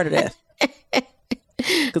the alternative.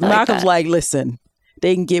 Because Malcolm's like, listen,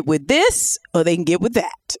 they can get with this or they can get with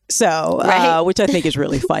that. So, which I think is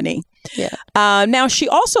really funny. Now, she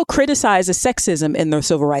also criticized the sexism in the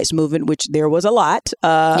civil rights movement, which there was a lot.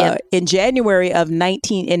 In January of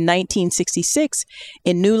 1966,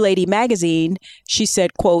 in New Lady magazine, she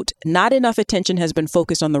said, quote, "Not enough attention has been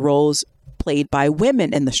focused on the roles played by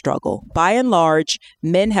women in the struggle. By and large,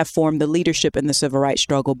 men have formed the leadership in the civil rights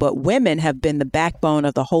struggle, but women have been the backbone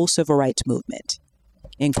of the whole civil rights movement."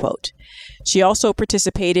 End quote. She also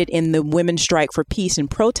participated in the Women's Strike for Peace and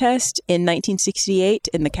Protest in 1968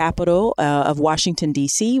 in the capital of Washington,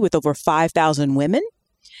 D.C., with over 5,000 women.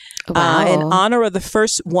 Wow. In honor of the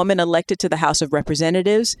first woman elected to the House of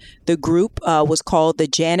Representatives, the group was called the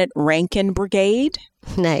Janet Rankin Brigade.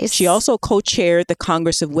 Nice. She also co-chaired the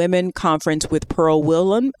Congress of Women Conference with Pearl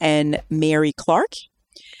Willem and Mary Clark.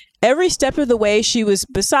 Every step of the way, she was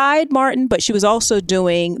beside Martin, but she was also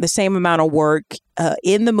doing the same amount of work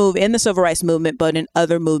in the civil rights movement, but in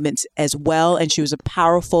other movements as well. And she was a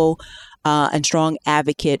powerful and strong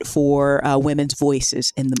advocate for women's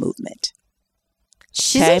voices in the movement.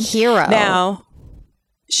 She's a hero. Now,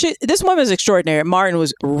 this woman is extraordinary. Martin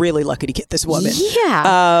was really lucky to get this woman.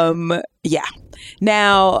 Yeah.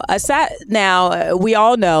 Now, we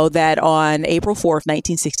all know that on April 4th,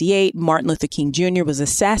 1968, Martin Luther King Jr. was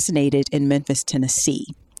assassinated in Memphis, Tennessee.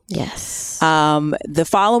 Yes. The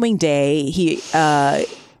following day,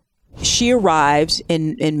 she arrived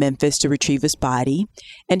in Memphis to retrieve his body,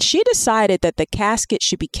 and she decided that the casket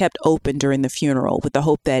should be kept open during the funeral with the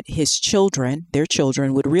hope that their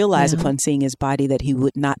children would realize upon seeing his body that he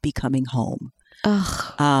would not be coming home.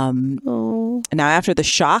 Now, after the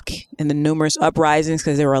shock and the numerous uprisings,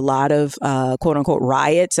 because there were a lot of quote unquote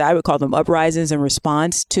riots, I would call them uprisings in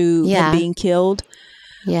response to him being killed.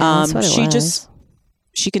 That's what it was.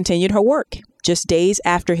 She continued her work. Just days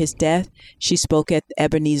after his death, she spoke at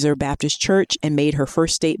Ebenezer Baptist Church and made her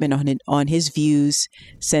first statement on his views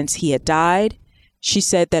since he had died. She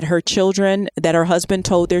said that her husband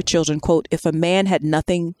told their children, quote, "If a man had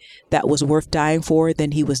nothing that was worth dying for,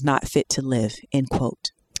 then he was not fit to live," end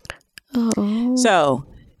quote. Oh. So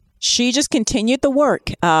she just continued the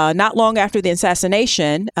work. Not long after the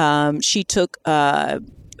assassination, she took part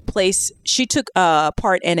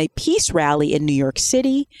in a peace rally in New York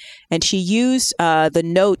City, and she used the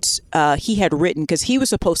notes he had written, because he was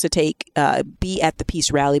supposed to be at the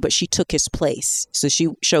peace rally, but she took his place. So she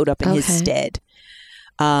showed up in his stead.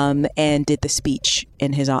 And did the speech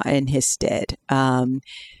in his stead.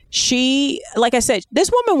 She, like I said,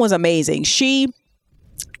 this woman was amazing.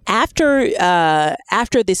 After the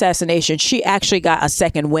assassination, she actually got a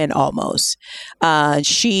second win almost.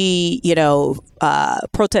 She,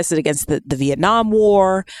 protested against the Vietnam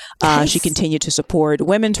War. Nice. She continued to support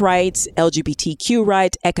women's rights, LGBTQ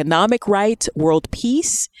rights, economic rights, world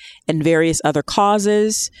peace, and various other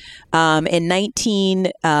causes. In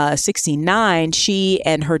 1969, she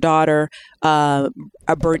and her daughter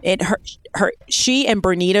she and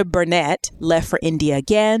Bernita Burnett left for India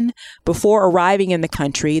again. Before arriving in the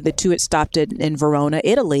country, the two had stopped in Verona,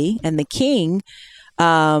 Italy, and the king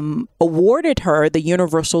awarded her the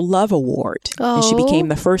Universal Love Award. Oh. And she became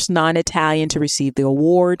the first non-Italian to receive the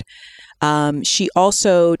award. She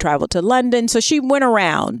also traveled to London. So she went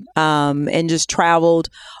around and just traveled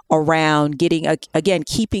around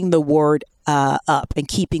keeping the word up and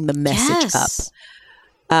keeping the message up.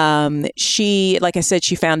 She, like I said,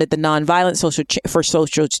 she founded the Nonviolent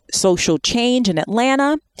Social Change in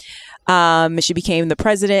Atlanta. She became the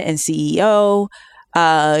president and CEO.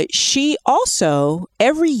 She also,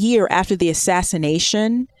 every year after the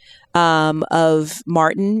assassination of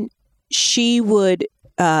Martin, she would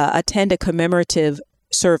attend a commemorative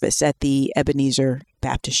service at the Ebenezer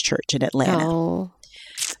Baptist Church in Atlanta. Oh.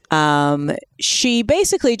 She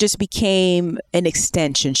basically just became an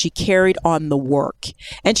extension. She carried on the work.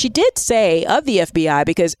 And she did say of the FBI,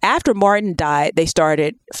 because after Martin died, they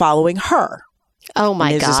started following her. Oh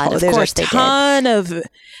my God! Of course they did.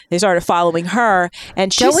 They started following her,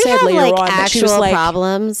 and she Don't we said have, later on actual that she was like,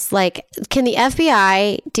 problems. Like, can the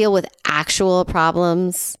FBI deal with actual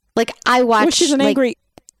problems? Like, I watched. Well, she's an angry.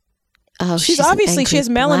 Oh, she has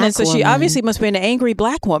melanin, so she obviously must be an angry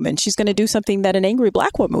black woman. She's going to do something that an angry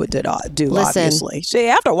black woman would do. Listen, obviously, so you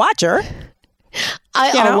have to watch her.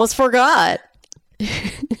 I almost forgot.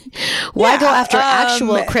 Why go after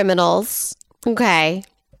actual criminals? Okay.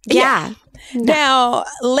 Yeah. No. Now,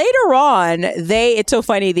 later on, it's so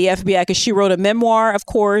funny, the FBI, because she wrote a memoir, of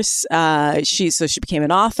course. She became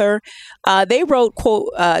an author. They wrote,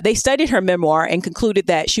 quote, they studied her memoir and concluded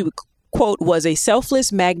that she would, quote, was a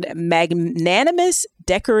selfless, magnanimous,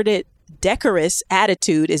 decorous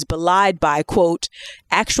attitude is belied by, quote,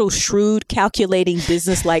 actual shrewd, calculating,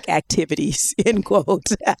 business-like activities, end quote.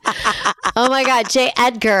 Oh my God, J.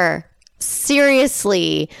 Edgar.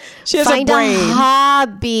 Seriously, she has find a brain. A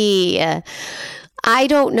hobby. I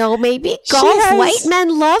don't know, maybe golf. White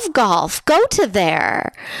men love golf. Go to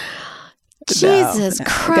there. Jesus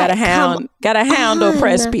Christ. Got a hound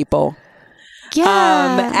oppressed people.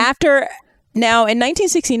 Yeah. Now, in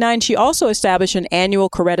 1969, she also established an annual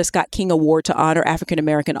Coretta Scott King Award to honor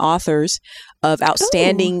African-American authors of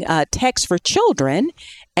outstanding texts for children.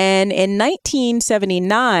 And in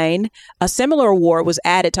 1979, a similar award was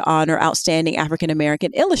added to honor outstanding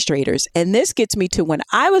African-American illustrators. And this gets me to when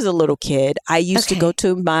I was a little kid. I used to go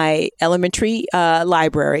to my elementary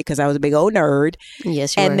library because I was a big old nerd.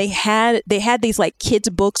 Yes, you and were. they had these like kids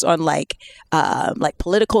books on like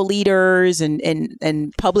political leaders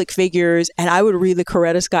and public figures. And I would read the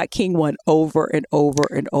Coretta Scott King one over and over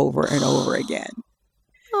and over and over again.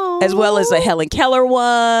 As well as a Helen Keller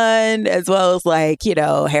one, as well as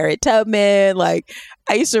Harriet Tubman. Like,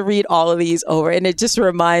 I used to read all of these over, and it just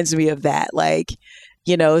reminds me of that. Like,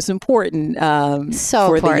 it's important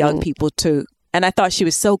the young people to. And I thought she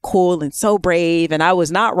was so cool and so brave, and I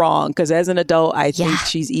was not wrong because as an adult, I think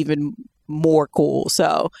she's even more cool.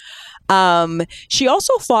 So. She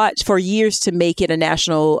also fought for years to make it a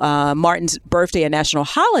national, Martin's birthday, a national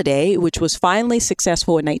holiday, which was finally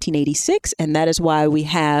successful in 1986. And that is why we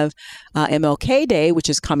have MLK Day, which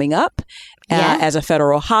is coming up as a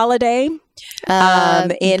federal holiday.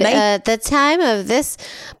 The time of this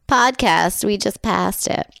podcast, we just passed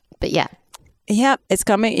it. But yeah. Yep, it's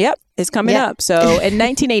coming. Yep, it's coming up. So in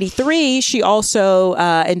 1983, she also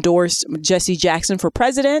endorsed Jesse Jackson for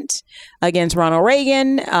president against Ronald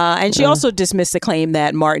Reagan. And she also dismissed the claim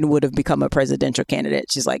that Martin would have become a presidential candidate.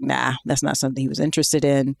 She's like, nah, that's not something he was interested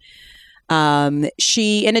in.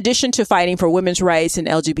 She, in addition to fighting for women's rights and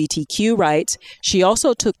LGBTQ rights, she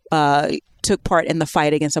also took part in the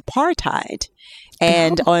fight against apartheid.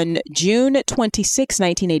 And on June 26,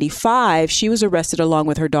 1985, she was arrested along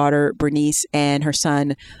with her daughter, Bernice, and her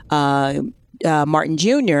son, Martin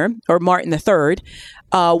Jr., or Martin III,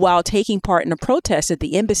 while taking part in a protest at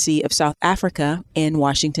the Embassy of South Africa in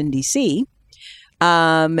Washington, D.C.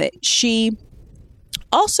 She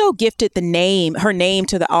also gifted her name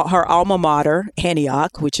to her alma mater,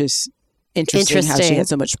 Antioch, which is interesting how she had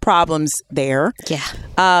so much problems there.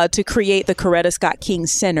 Yeah. To create the Coretta Scott King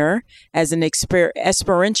Center as an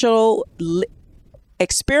experimental,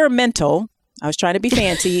 I was trying to be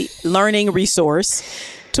fancy, learning resource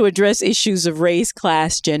to address issues of race,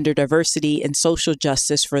 class, gender diversity, and social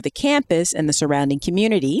justice for the campus and the surrounding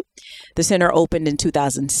community. The center opened in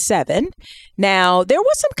 2007. Now, there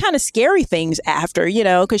was some kind of scary things after,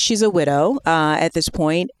 because she's a widow at this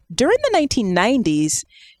point. During the 1990s,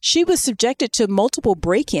 she was subjected to multiple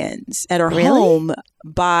break-ins at her home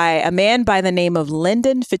by a man by the name of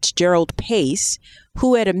Lyndon Fitzgerald Pace,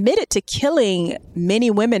 who had admitted to killing many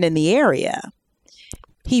women in the area.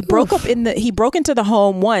 He broke into the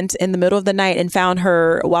home once in the middle of the night and found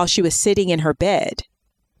her while she was sitting in her bed.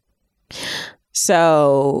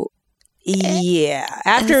 So, yeah,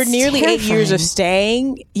 after nearly terrifying. 8 years of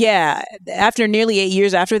staying, after nearly 8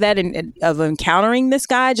 years after that of encountering this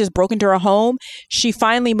guy, just broke into her home, she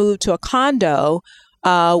finally moved to a condo,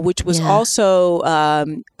 which was also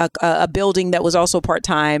a building that was also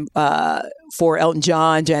part-time for Elton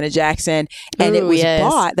John, Janet Jackson. And it was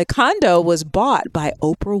bought, the condo was bought by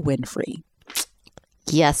Oprah Winfrey.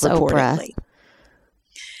 Yes, reportedly. Oprah.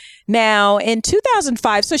 Now, in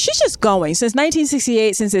 2005, so she's just going. Since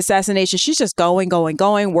 1968, since the assassination, she's just going,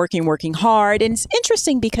 working hard. And it's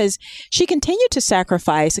interesting because she continued to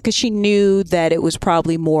sacrifice because she knew that it was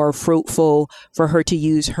probably more fruitful for her to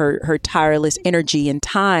use her tireless energy and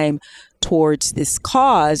time towards this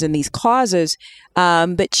cause and these causes.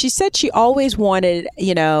 But she said she always wanted,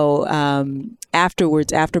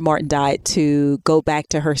 afterwards, after Martin died, to go back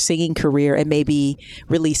to her singing career and maybe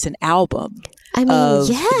release an album. I mean, of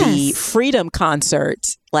the Freedom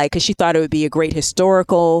concerts, because she thought it would be a great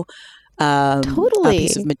historical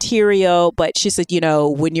piece of material. But she said,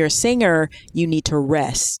 when you're a singer, you need to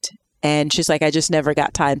rest. And she's like, I just never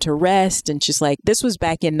got time to rest. And she's like, this was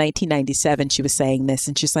back in 1997. She was saying this.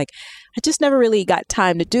 And she's like, I just never really got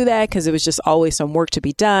time to do that because it was just always some work to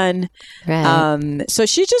be done. Right. So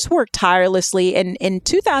she just worked tirelessly. And in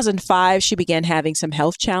 2005, she began having some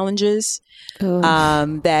health challenges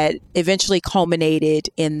that eventually culminated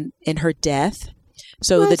in her death.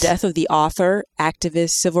 So the death of the author,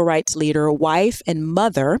 activist, civil rights leader, wife, and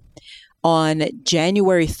mother on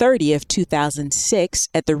January 30th, 2006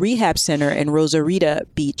 at the rehab center in Rosarito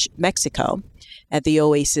Beach, Mexico, at the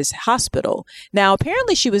Oasis Hospital. Now,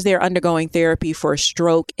 apparently she was there undergoing therapy for a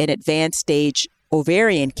stroke and advanced stage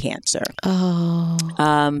ovarian cancer.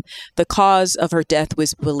 The cause of her death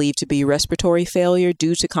was believed to be respiratory failure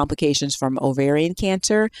due to complications from ovarian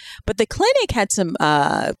cancer. But the clinic had some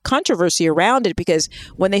controversy around it because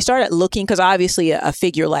when they started looking, because obviously a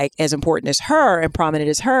figure like as important as her and prominent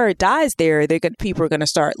as her dies there, people are going to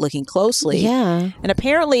start looking closely. Yeah. And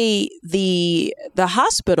apparently the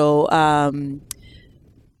hospital,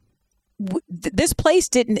 this place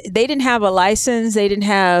didn't have a license. They didn't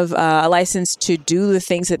have a license to do the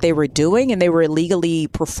things that they were doing. And they were illegally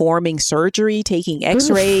performing surgery, taking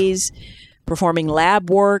x-rays, performing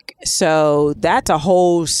lab work. So that's a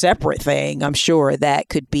whole separate thing, I'm sure, that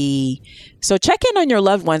could be. So check in on your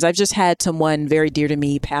loved ones. I've just had someone very dear to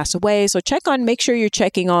me pass away. So make sure you're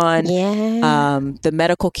checking on the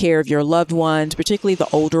medical care of your loved ones, particularly the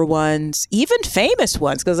older ones, even famous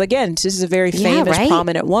ones. Because again, this is a very famous,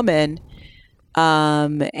 prominent woman.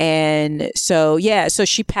 And so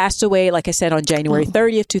she passed away, like I said, on January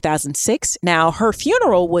 30th, 2006. Now her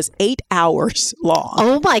funeral was 8 hours long.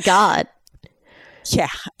 Oh my God. Yeah.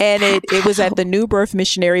 And it was at the New Birth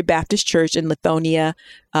Missionary Baptist Church in Lithonia,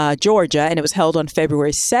 Georgia. And it was held on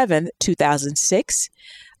February 7th, 2006.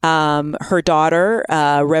 Her daughter,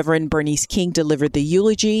 Reverend Bernice King, delivered the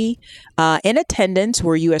eulogy. In attendance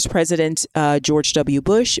were U.S. Presidents George W.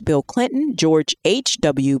 Bush, Bill Clinton, George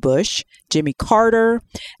H.W. Bush, Jimmy Carter,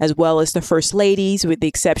 as well as the First Ladies, with the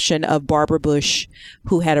exception of Barbara Bush,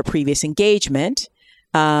 who had a previous engagement.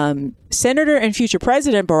 Senator and future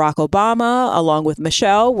President Barack Obama, along with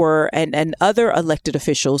Michelle, and other elected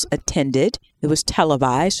officials attended. It was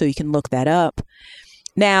televised, so you can look that up.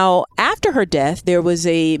 Now, after her death, there was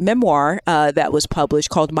a memoir that was published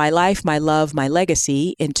called My Life, My Love, My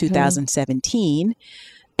Legacy in 2017.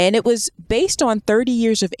 And it was based on 30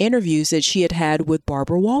 years of interviews that she had had with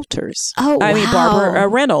Barbara Walters. Oh, wow. I mean, Barbara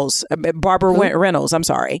Reynolds. Reynolds, I'm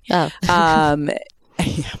sorry. Oh.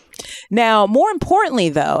 Now, more importantly,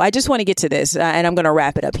 though, I just want to get to this, and I'm going to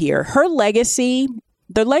wrap it up here. Her legacy,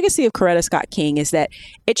 the legacy of Coretta Scott King, is that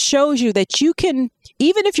it shows you that you can,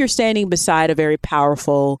 even if you're standing beside a very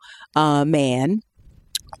powerful man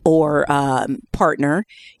or partner,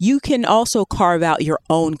 you can also carve out your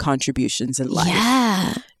own contributions in life.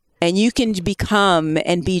 Yeah. And you can become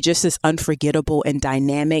and be just as unforgettable and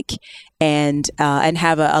dynamic and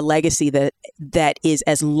have a legacy that is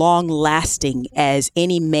as long lasting as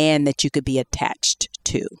any man that you could be attached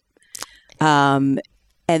to. And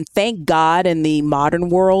thank God in the modern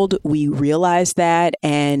world, we realize that,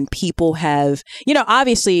 and people have,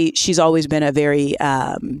 obviously she's always been a very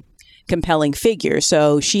compelling figure.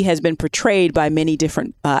 So she has been portrayed by many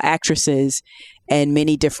different actresses and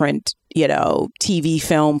many different, TV,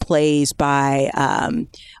 film, plays by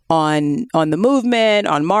on the movement,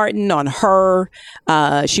 on Martin, on her.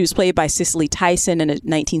 She was played by Cicely Tyson in a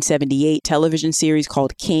 1978 television series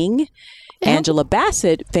called King. Angela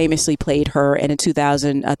Bassett famously played her in a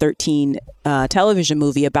 2013 television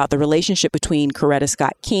movie about the relationship between Coretta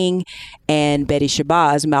Scott King and Betty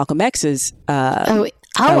Shabazz, Malcolm X's I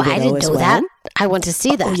didn't know that. I want to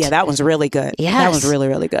see that. Oh, yeah, that was really good. Yes. That was really,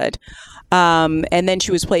 really good. And then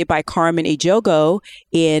she was played by Carmen Ejogo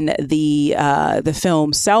in the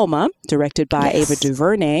film Selma, directed by Ava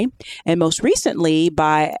DuVernay, and most recently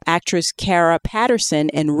by actress Cara Patterson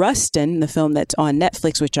in Rustin, the film that's on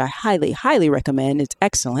Netflix, which I highly, highly recommend. It's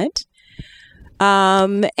excellent.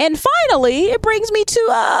 And finally, it brings me to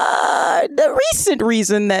the recent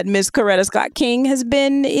reason that Miss Coretta Scott King has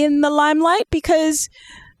been in the limelight, because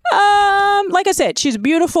like I said, she's a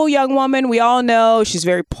beautiful young woman. We all know she's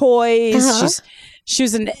very poised. She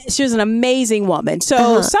was an amazing woman.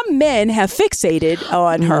 So some men have fixated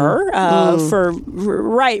on her for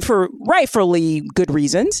rightfully good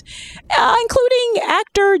reasons, including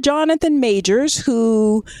actor Jonathan Majors,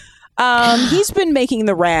 who he's been making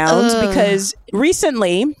the rounds because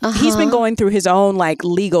recently he's been going through his own like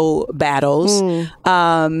legal battles.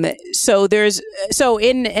 So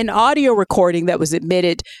in an audio recording that was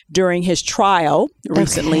admitted during his trial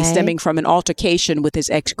recently, stemming from an altercation with his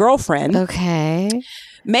ex-girlfriend.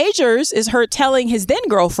 Majors is heard telling his then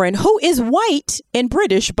girlfriend, who is white and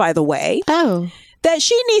British, by the way, that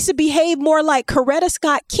she needs to behave more like Coretta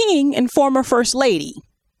Scott King and former First Lady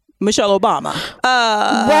Michelle Obama.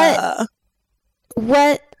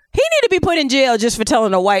 What? He need to be put in jail just for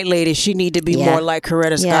telling a white lady she need to be more like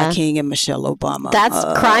Coretta Scott King and Michelle Obama.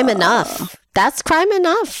 That's crime enough. That's crime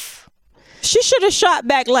enough. She should have shot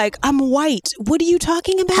back like, I'm white. What are you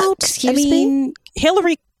talking about? Excuse me?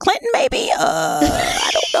 Hillary Clinton, maybe?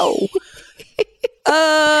 I don't know.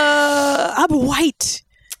 I'm white.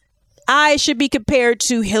 I should be compared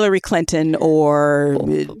to Hillary Clinton or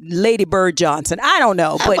Lady Bird Johnson. I don't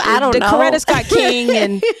know. But Coretta Scott King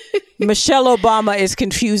and Michelle Obama is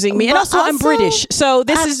confusing me. And also I'm British. So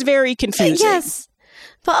this is very confusing. Yes.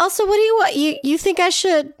 But also, what do you want? You think I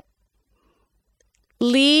should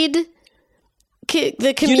lead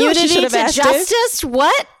the community to justice?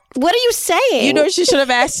 What? What are you saying? You know, she should have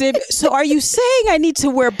asked him. So, are you saying I need to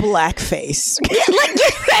wear blackface?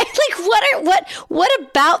 What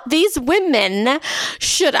about these women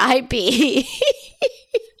should I be?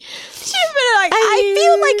 She's been like, I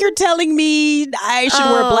feel like you're telling me I should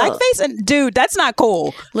wear blackface, and dude, that's not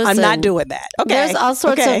cool. Listen, I'm not doing that. Okay, there's all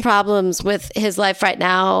sorts of problems with his life right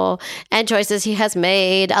now and choices he has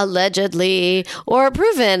made, allegedly or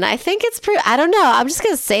proven. I think it's I don't know. I'm just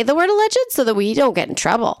gonna say the word alleged so that we don't get in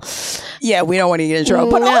trouble. Yeah, we don't want to get in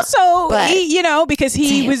trouble, but also, because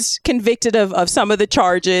he was convicted of some of the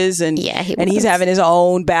charges, and he's having his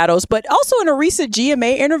own battles. But also, in a recent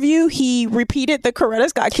GMA interview, he repeated the Coretta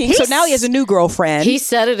Scott King. So now he has a new girlfriend. He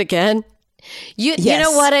said it again. You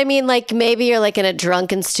know what I mean? Like maybe you're like in a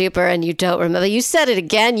drunken stupor and you don't remember. You said it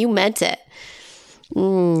again. You meant it.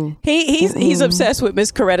 He's obsessed with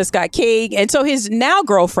Miss Coretta Scott King, and so his new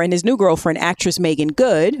girlfriend, actress Megan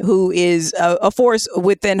Good, who is a force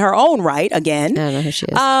within her own right. Again, I don't know who she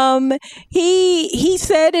is. He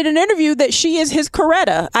said in an interview that she is his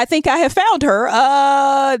Coretta. I think I have found her.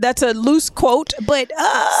 That's a loose quote, but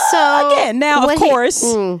so again, now of course,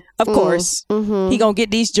 he gonna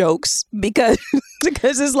get these jokes because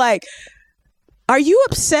it's like, are you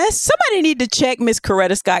obsessed? Somebody need to check Miss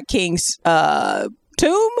Coretta Scott King's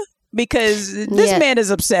tomb, because this man is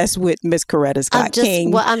obsessed with Miss Coretta Scott King.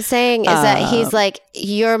 What I'm saying is that he's like,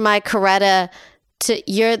 you're the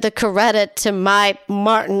Coretta to my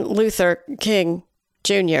Martin Luther King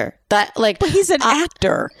Jr. But he's an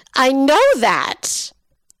actor. I know that.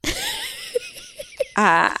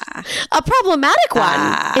 A problematic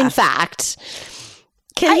one, in fact.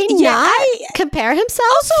 Can he not compare himself?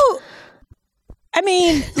 Also, I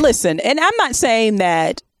mean, listen, and I'm not saying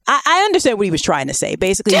that. I understand what he was trying to say.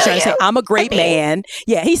 Basically, he's trying to say, I'm a great man.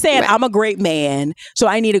 Yeah, he's saying, I'm a great man, so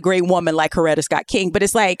I need a great woman like Coretta Scott King. But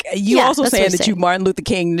it's like, you also saying that you Martin Luther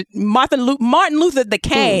the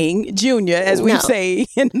King Jr., as we say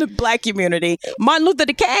in the black community. Martin Luther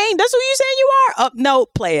the King, that's who you saying you are? No,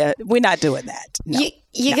 player, we're not doing that. No.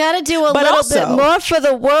 You got to do a little bit more for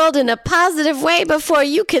the world in a positive way before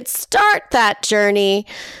you could start that journey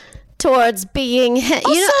towards being,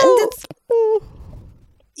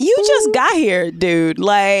 you just got here, dude.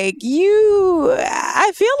 Like,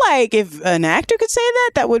 I feel like if an actor could say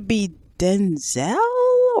that, that would be Denzel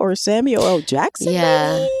or Samuel L. Jackson.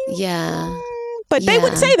 Yeah, yeah. But they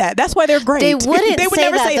wouldn't say that. That's why they're great. They wouldn't. They would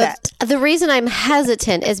never say that. The reason I'm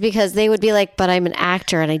hesitant is because they would be like, "But I'm an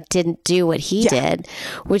actor and I didn't do what he did,"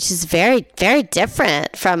 which is very, very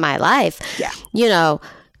different from my life. Yeah.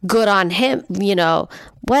 good on him. You know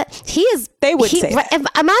what he is. They would say that. If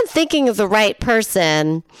I'm not thinking of the right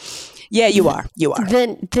person. Yeah, you are. You are.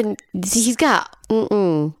 Then he's got.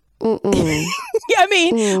 I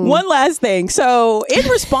mean, one last thing. So, in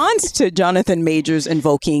response to Jonathan Majors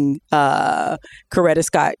invoking Coretta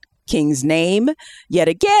Scott King's name, yet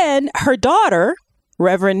again, her daughter,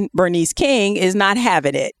 Reverend Bernice King, is not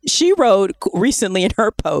having it. She wrote recently in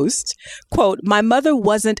her post, quote, "My mother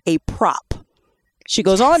wasn't a prop." She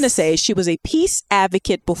goes on to say she was a peace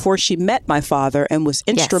advocate before she met my father and was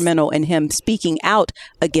instrumental in him speaking out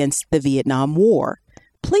against the Vietnam War.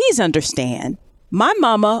 Please understand, my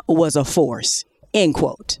mama was a force, end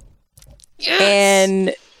quote. Yes.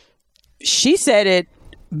 And she said it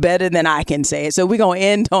better than I can say it. So we're going to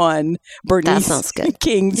end on Bernice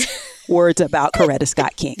King's words about Coretta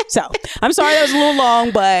Scott King. So I'm sorry that was a little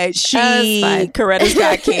long, but Coretta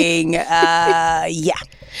Scott King, yeah.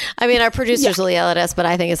 I mean, our producers will yell at us, but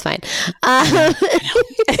I think it's fine. I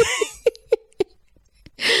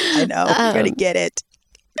know. You're going to get it.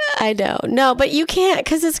 I know. No, but you can't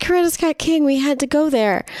because it's Coretta Scott King. We had to go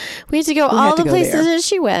there. We had to go all the places that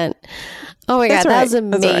she went. Oh my God, that was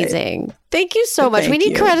amazing. Right. Thank you so much. We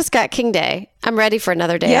need Coretta Scott King Day. I'm ready for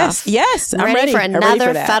another day off. Yes, I'm ready for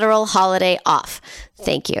another federal holiday off.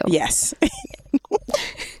 Thank you. Yes.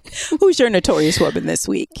 Who's your notorious woman this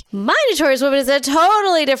week? My notorious woman is a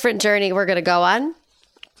totally different journey we're going to go on.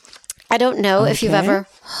 I don't know if you've ever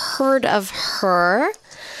heard of her.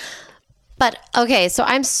 But okay, so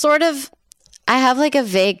I have like a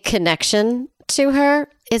vague connection to her.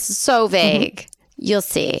 It's so vague. Mm-hmm. You'll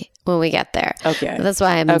see when we get there. Okay. That's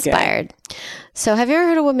why I'm inspired. So have you ever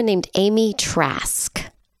heard of a woman named Amy Trask?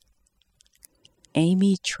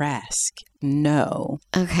 Amy Trask. No.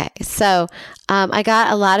 Okay. So I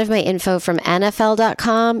got a lot of my info from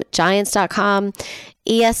NFL.com, Giants.com,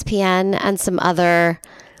 ESPN, and some other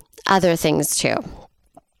things too.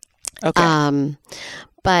 Okay.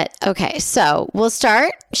 But okay, so we'll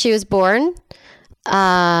start. She was born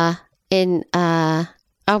in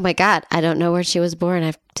oh my God, I don't know where she was born.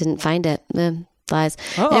 I didn't find it. Lies.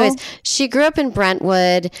 Anyways, she grew up in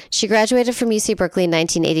Brentwood. She graduated from UC Berkeley in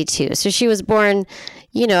 1982. So she was born,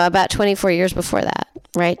 about 24 years before that,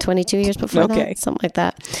 right? 22 years before that, something like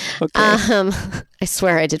that. Okay. I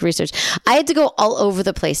swear I did research. I had to go all over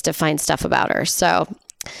the place to find stuff about her. So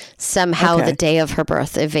somehow the day of her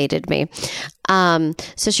birth evaded me.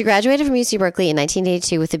 So she graduated from UC Berkeley in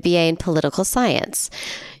 1982 with a BA in political science.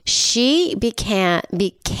 She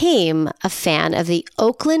became a fan of the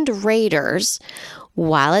Oakland Raiders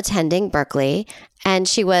while attending Berkeley, and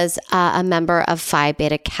she was a member of Phi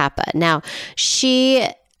Beta Kappa. Now, she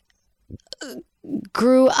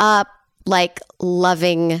grew up like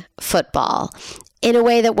loving football in a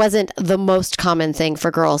way that wasn't the most common thing for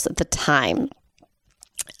girls at the time.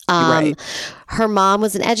 Her mom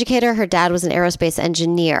was an educator. Her dad was an aerospace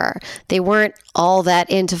engineer. They weren't all that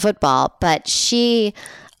into football, but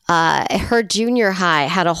her junior high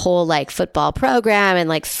had a whole like football program and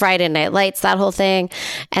like Friday Night Lights, that whole thing.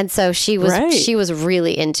 And so she was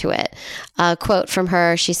really into it. Quote from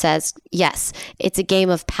her, she says, "Yes, it's a game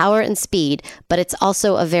of power and speed, but it's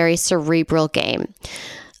also a very cerebral game."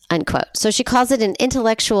 Unquote. So she calls it an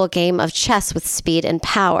intellectual game of chess with speed and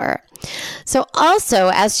power. So also,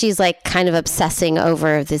 as she's like kind of obsessing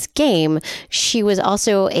over this game, she was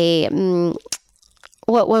also a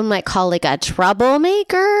what one might call like a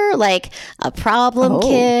troublemaker, like a problem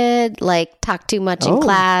kid, like talk too much in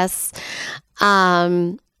class,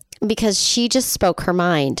 because she just spoke her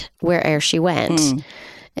mind wherever she went,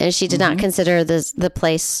 and she did not consider the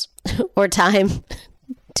place or time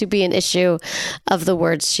to be an issue of the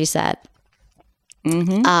words she said.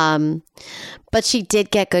 But she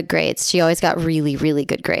did get good grades. She always got really, really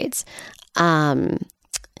good grades.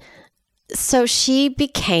 So she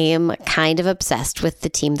became kind of obsessed with the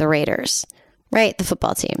team, the Raiders, right? The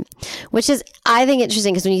football team, which is, I think,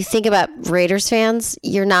 interesting because when you think about Raiders fans,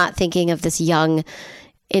 you're not thinking of this young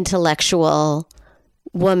intellectual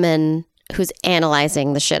woman who's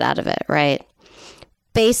analyzing the shit out of it, right?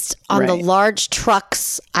 Based on the large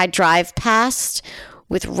trucks I drive past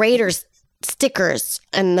with Raiders stickers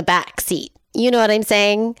in the back seat. You know what I'm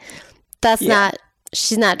saying?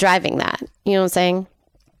 She's not driving that. You know what I'm saying?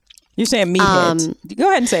 You're saying meatheads. Go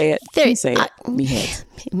ahead and say it. You say it. Meatheads.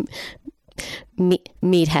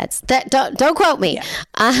 Meatheads. Don't quote me.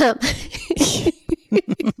 Yeah.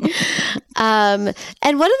 And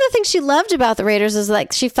one of the things she loved about the Raiders is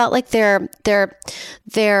like she felt like their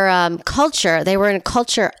culture. They were in a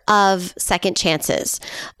culture of second chances,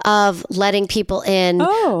 of letting people in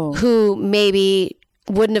who maybe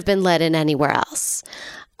wouldn't have been let in anywhere else.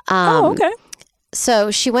 Okay.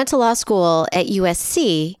 So she went to law school at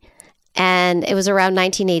USC, and it was around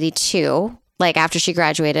 1982, like after she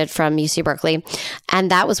graduated from UC Berkeley.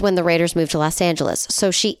 And that was when the Raiders moved to Los Angeles.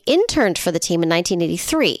 So she interned for the team in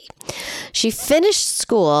 1983. She finished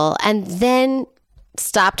school and then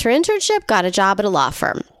stopped her internship, got a job at a law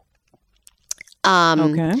firm.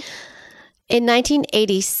 Okay. In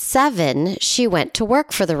 1987, she went to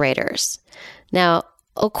work for the Raiders. Now,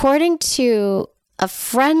 according to a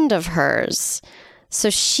friend of hers, so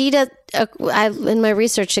she does, in my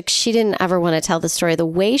research, she didn't ever want to tell the story. The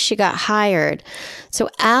way she got hired. So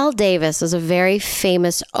Al Davis was a very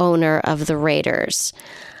famous owner of the Raiders.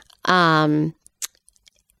 And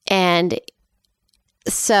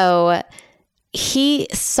so he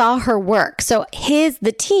saw her work. So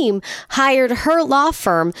the team hired her law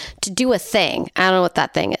firm to do a thing. I don't know what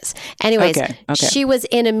that thing is. Anyways, Okay. she was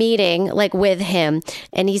in a meeting like with him,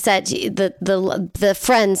 and he said the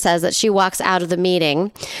friend says that she walks out of the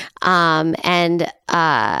meeting, and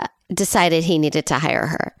decided he needed to hire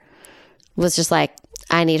her. Was just like,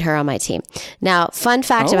 I need her on my team. Now, fun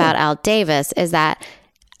fact about Al Davis is that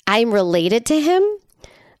I'm related to him.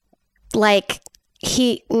 Like,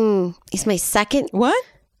 he's my second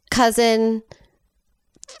cousin,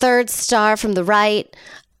 third star from the right.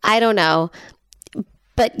 I don't know.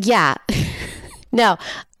 But yeah. No,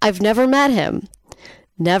 I've never met him.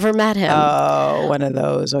 Never met him. Oh, one of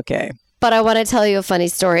those. Okay. But I want to tell you a funny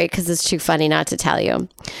story because it's too funny not to tell you.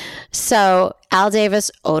 So Al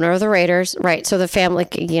Davis, owner of the Raiders, right? So the family,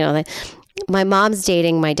 my mom's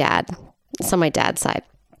dating my dad. It's on my dad's side.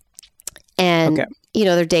 And,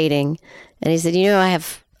 they're dating. And he said, I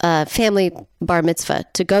have a family bar mitzvah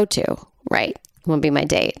to go to, right? Won't be my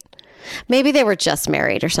date. Maybe they were just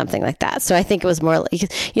married or something like that. So I think it was more like,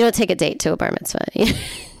 you don't take a date to a bar mitzvah.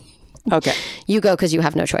 Okay. You go because you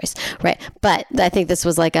have no choice, right? But I think this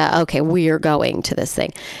was like we're going to this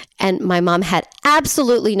thing. And my mom had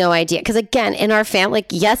absolutely no idea. Because again, in our family, like,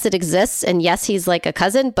 yes, it exists. And yes, he's like a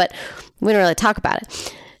cousin, but we don't really talk about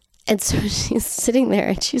it. And so she's sitting there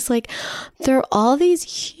and she's like, there are all these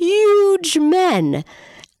huge men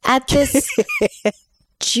at this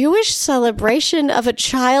Jewish celebration of a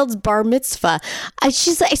child's bar mitzvah.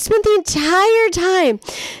 She's like, I spent the entire time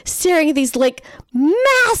staring at these like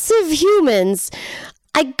massive humans.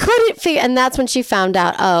 I couldn't figure, and that's when she found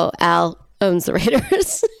out, Al owns the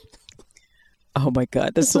Raiders. Oh my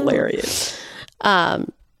God, that's hilarious. Again,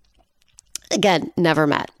 never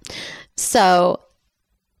met. So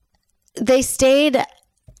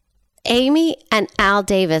Amy and Al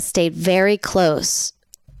Davis stayed very close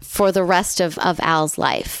for the rest of Al's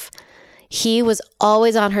life. He was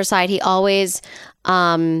always on her side. He always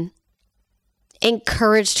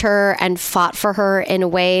encouraged her and fought for her in a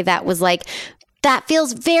way that was like, that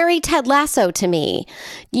feels very Ted Lasso to me.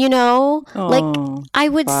 Like I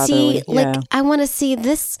would see, like, I want to see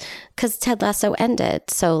this because Ted Lasso ended.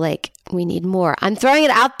 So like, we need more. I'm throwing it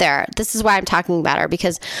out there. This is why I'm talking about her,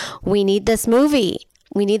 because we need this movie.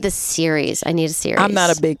 We need this series. I need a series. I'm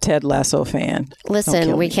not a big Ted Lasso fan.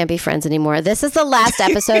 Listen, we can't be friends anymore. This is the last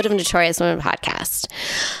episode of Notorious Women Podcast.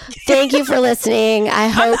 Thank you for listening. I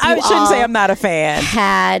hope I shouldn't say I'm not a fan.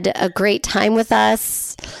 Had a great time with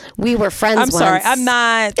us. We were friends once. I'm sorry. I'm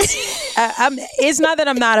not. It's not that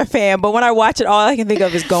I'm not a fan, but when I watch it, all I can think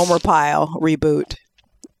of is Gomer Pyle reboot.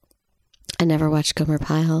 I never watched Gomer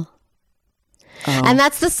Pyle. And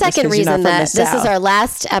that's the second reason that this is our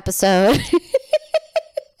last episode.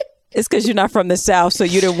 It's because you're not from the South, so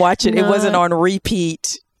you didn't watch it. It wasn't on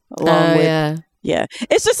repeat. Yeah.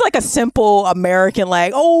 It's just like a simple American,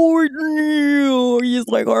 like, he's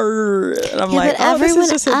like, and I'm like, but everyone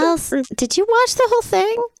else. Did you watch the whole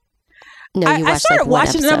thing? No, I started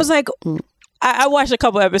watching it, and I was like, I watched a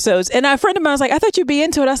couple episodes, and a friend of mine was like, I thought you'd be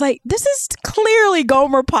into it. I was like, this is clearly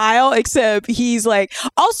Gomer Pyle, except he's like,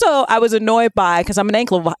 also I was annoyed by, because I'm an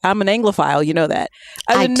Anglophile, you know that.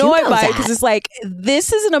 I was annoyed by it because it's like,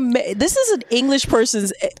 this is an English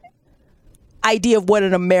person's idea of what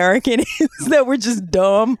an American is, that we're just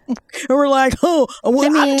dumb and we're like, I'm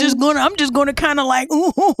just gonna kind of like, and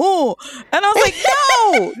I was like,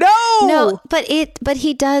 no, but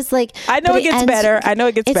he does, like, I know it gets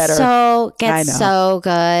better. So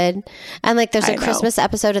good. And like, there's a Christmas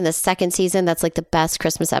episode in the second season that's like the best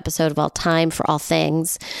Christmas episode of all time for all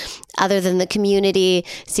things, other than The Community,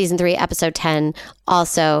 season 3, episode 10,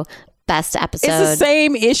 also best episode. It's the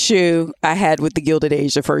same issue I had with The Gilded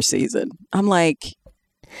Age, the first season. I'm like,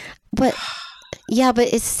 but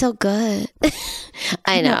it's still good.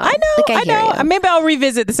 I know. Like, I know. Maybe I'll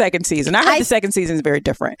revisit the second season. I heard the second season is very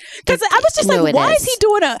different, because I was just like, why is he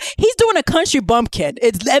doing he's doing a country bumpkin?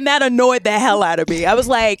 And that annoyed the hell out of me. I was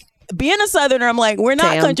like, being a Southerner, I'm like, we're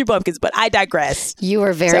not country bumpkins, but I digress. You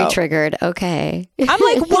were very triggered. Okay. I'm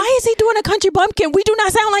like, why is he doing a country bumpkin? We do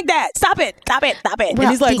not sound like that. Stop it. Well, and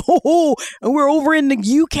he's like, and we're over in the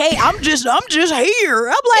UK. I'm just here.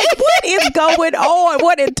 I'm like, what is going on?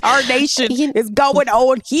 What incarnation is going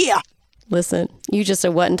on here? Listen, you just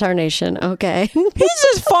a what incarnation? Okay. He's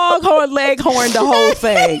just foghorn leghorn the whole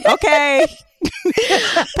thing. Okay.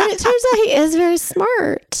 But it turns out he is very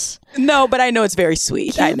smart. No, but I know it's very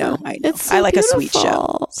sweet. Yeah, I know. It's so I like beautiful. a sweet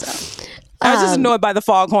show. So. I was just annoyed by the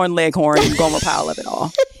foghorn leghorn and Gomer Powell of it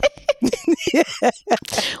all.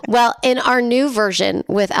 Well, in our new version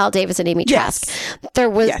with Al Davis and Amy Trask,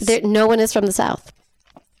 no one is from the South.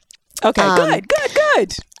 Okay,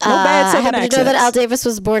 good. No bad Southern I happen to know that Al Davis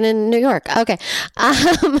was born in New York. Okay.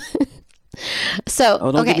 Don't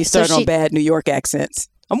get me started on bad New York accents.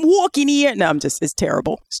 I'm walking here. No, it's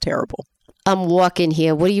terrible. It's terrible. I'm walking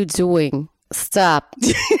here. What are you doing? Stop.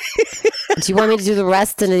 Do you want me to do the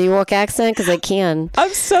rest in a New York accent? Because I can.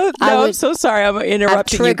 I'm so sorry. I'm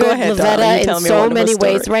interrupting you. Go ahead, Lavetta in so many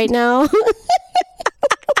ways right now.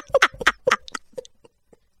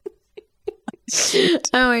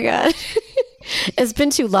 Oh my God. It's been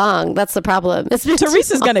too long. That's the problem.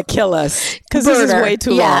 Teresa's going to kill us because this is way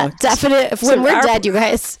too long. Yeah, definitely. When we're dead, you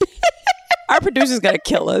guys. Our producer's going to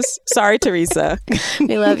kill us. Sorry, Teresa.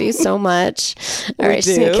 We love you so much. All right,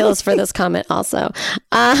 she's going to kill us for this comment also.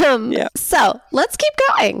 So let's keep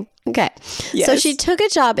going. Okay. Yes. So she took a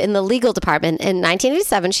job in the legal department. In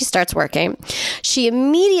 1987, she starts working. She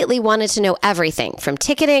immediately wanted to know everything from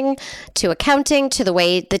ticketing to accounting to the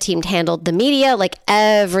way the team handled the media, like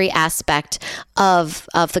every aspect of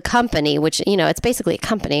the company, which, it's basically a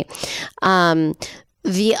company.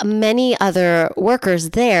 The many other workers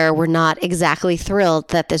there were not exactly thrilled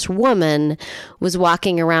that this woman was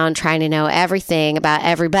walking around trying to know everything about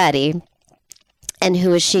everybody. And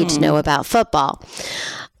who is she to know about football?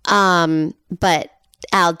 But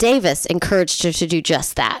Al Davis encouraged her to do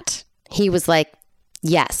just that. He was like,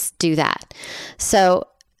 yes, do that. So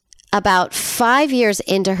about 5 years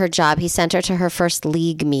into her job, he sent her to her first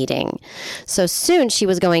league meeting. So soon she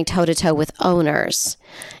was going toe-to-toe with owners.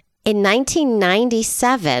 In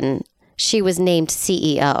 1997, she was named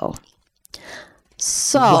CEO.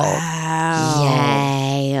 So, wow.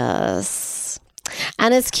 Yes.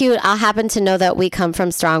 And it's cute. I happen to know that we come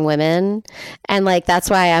from strong women. And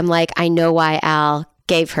that's why I'm like, I know why Al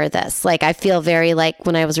gave her this. I feel very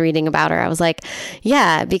when I was reading about her, I was like,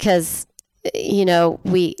 yeah, because,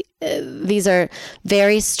 these are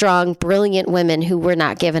very strong, brilliant women who were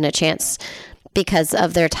not given a chance because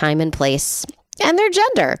of their time and place. And their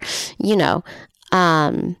gender,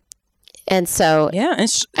 and so and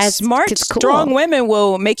smart, strong women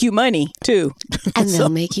will make you money too, and they'll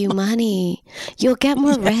make you money. You'll get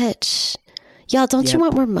more rich, y'all. Don't you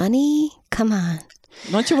want more money? Come on.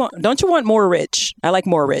 Don't you want more rich? I like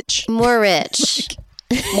more rich. More rich.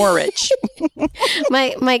 More rich.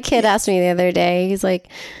 My kid asked me the other day. He's like,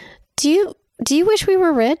 "Do you wish we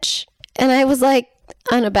were rich?" And I was like,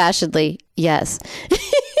 unabashedly, yes.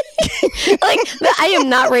 I am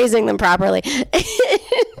not raising them properly.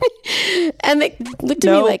 And they looked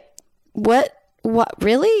at me like, what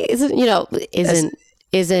really?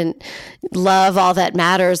 Isn't love all that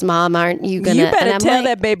matters, Mom? Aren't you gonna? You better tell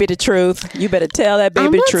that baby the truth. You better tell that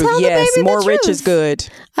baby the truth. Yes, more rich is good.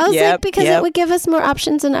 I was like, because it would give us more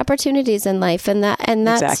options and opportunities in life, and that's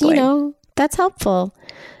exactly. That's helpful.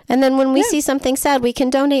 And then when we see something sad, we can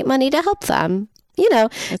donate money to help them.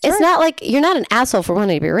 It's not like you're not an asshole for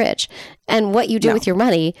wanting to be rich, and what you do with your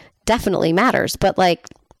money definitely matters. But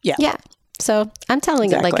yeah. So I'm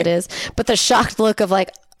telling it like it is. But the shocked look of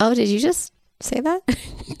oh, did you just say that?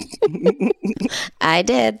 I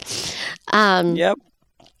did. Yep.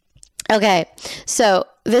 Okay. So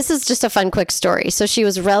this is just a fun, quick story. So she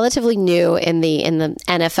was relatively new in the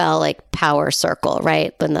NFL power circle,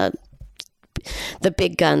 right? In the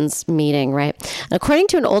big guns meeting, right? And according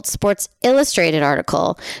to an old Sports Illustrated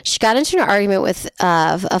article, she got into an argument with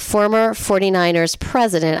a former 49ers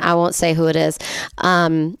president, I won't say who it is,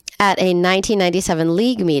 at a 1997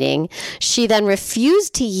 league meeting. She then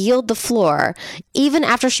refused to yield the floor, even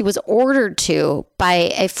after she was ordered to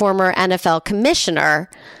by a former NFL commissioner.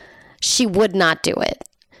 She would not do it.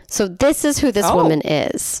 So this is who this woman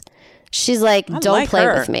is. She's like, don't play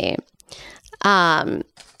with me.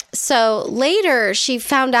 So later she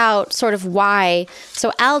found out sort of why.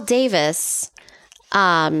 So Al Davis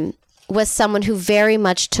was someone who very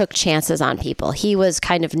much took chances on people. He was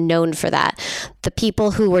kind of known for that. The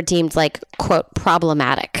people who were deemed quote,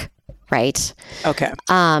 problematic, right? Okay.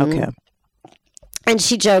 And And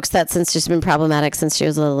she jokes that since she's been problematic since she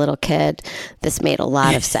was a little kid, this made a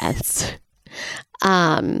lot of sense.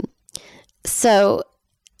 So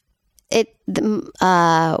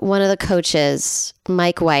one of the coaches,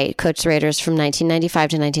 Mike White, coached the Raiders from 1995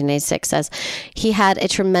 to 1996, says he had a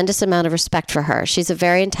tremendous amount of respect for her. She's a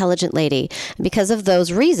very intelligent lady. And because of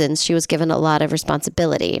those reasons, she was given a lot of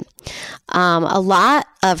responsibility. A lot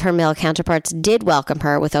of her male counterparts did welcome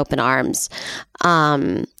her with open arms.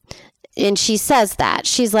 And she says that.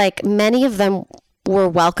 She's like, many of them were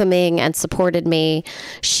welcoming and supported me.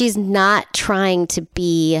 She's not trying to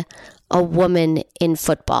be a woman in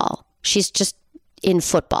football. She's just in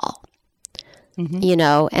football, you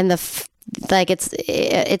know, and it's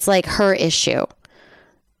like her issue.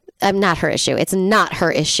 Not her issue. It's not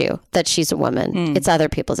her issue that she's a woman. It's other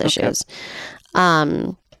people's issues.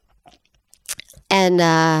 In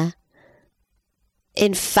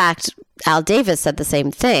fact, Al Davis said the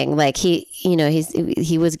same thing. Like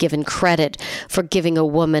he was given credit for giving a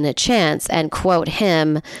woman a chance, and quote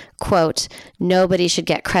him, quote, nobody should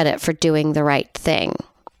get credit for doing the right thing.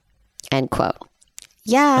 End quote.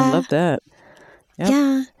 Yeah. I love that. Yep.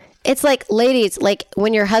 Yeah. It's like, ladies, like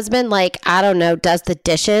when your husband, like, I don't know, does the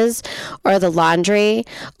dishes or the laundry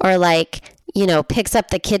or like, you know, picks up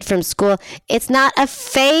the kid from school. It's not a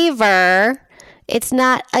favor. It's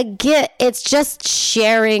not a gift. It's just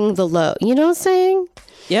sharing the load. You know what I'm saying?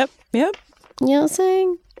 Yep. You know what I'm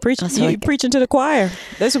saying? Preaching to the choir.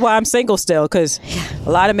 This is why I'm single still, because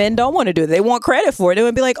a lot of men don't want to do it. They want credit for it. They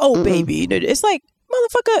would be like, oh, baby. It's like,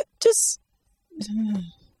 motherfucker, just...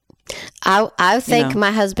 I thank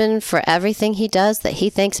my husband for everything he does that he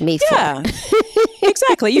thanks me for. Yeah,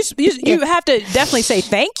 exactly. You have to definitely say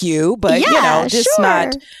thank you, but just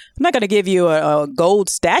not... I'm not going to give you a gold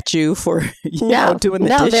statue for doing the dishes.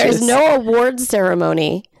 No, there is no award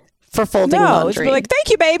ceremony for folding laundry. It's like,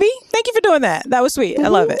 thank you, baby. Thank you for doing that. That was sweet. I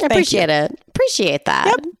love it. I appreciate it. Appreciate that.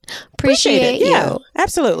 Yep. Appreciate you. Yeah,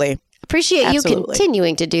 absolutely. Appreciate you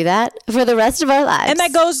continuing to do that for the rest of our lives. And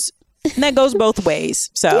that goes both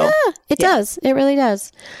ways. So yeah, it does. It really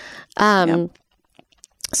does.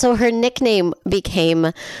 So her nickname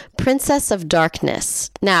became Princess of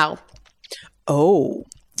Darkness. Now,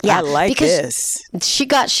 I like this. She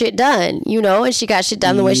got shit done, you know, and she got shit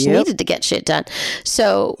done the way she needed to get shit done.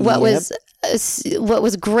 So what was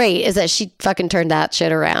great is that she fucking turned that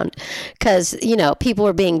shit around, because, you know, people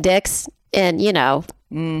were being dicks, and, you know,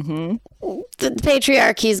 the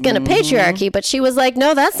patriarchy is going to patriarchy, but she was like,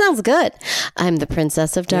 no, that sounds good. I'm the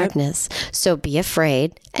Princess of Darkness. So be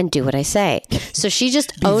afraid and do what I say. So she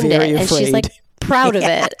just owned it, and she's like proud of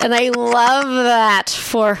it. And I love that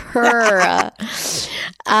for her.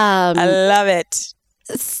 I love it.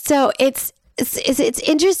 So it's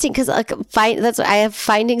interesting because like that's what I have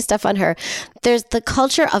finding stuff on her. There's the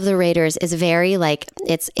culture of the Raiders is very like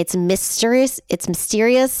it's mysterious,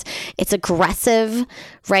 it's aggressive,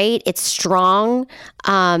 right? It's strong.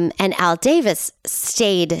 And Al Davis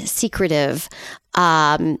stayed secretive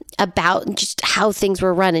about just how things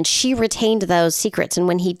were run, and she retained those secrets. And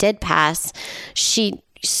when he did pass,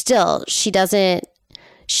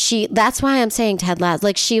 that's why I'm saying Ted Lasso,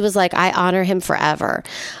 like she was like, I honor him forever.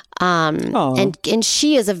 And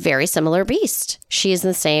she is a very similar beast. She is in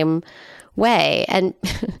the same way. And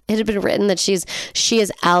it had been written that she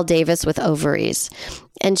is Al Davis with ovaries.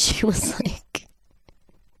 And she was like,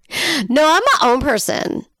 no, I'm my own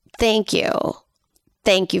person. Thank you.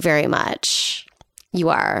 Thank you very much. You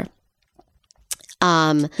are.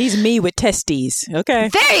 He's me with testes. Okay.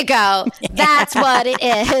 There you go. That's what it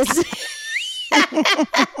is.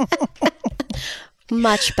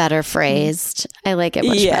 Much better phrased. I like it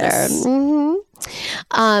much better.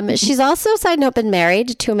 Mm-hmm. She's also, side note, been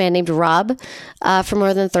married to a man named Rob for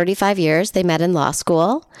more than 35 years. They met in law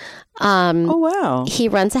school. Oh, wow. He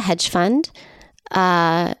runs a hedge fund.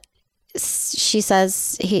 She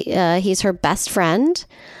says he's her best friend.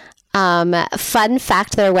 Fun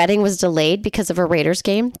fact, their wedding was delayed because of a Raiders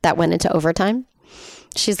game that went into overtime.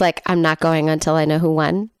 She's like, I'm not going until I know who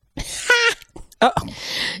won.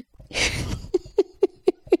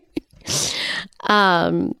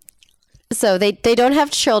 So they don't have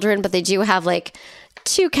children, but they do have like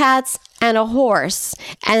 2 cats and a horse.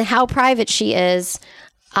 And how private she is,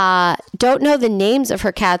 don't know the names of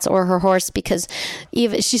her cats or her horse, because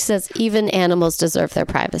she says even animals deserve their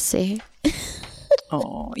privacy.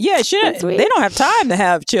 Oh, yeah, they don't have time to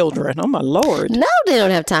have children. Oh, my Lord. No, they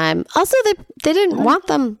don't have time. Also, they didn't want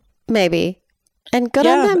them, maybe. And good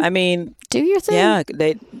on them. I mean, do your thing. Yeah,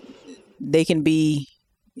 they can be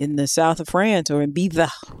in the south of France or in Biva.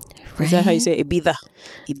 Is that how you say it? Ibiza.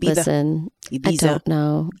 Listen, Ibiza. I don't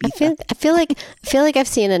know. I feel like I've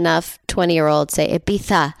seen enough 20-year-olds say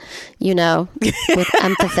Ibiza, with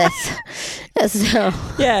emphasis. So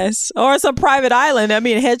yes, or some private island. I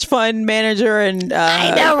mean, hedge fund manager and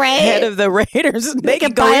I know, right? Head of the Raiders. They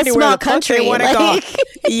can go buy anywhere a small the country. They want to go.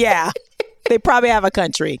 Yeah, they probably have a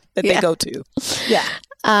country that they go to.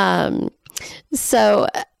 Yeah. So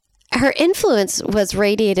her influence was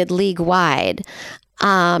radiated league-wide.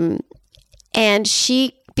 And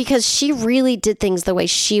because she really did things the way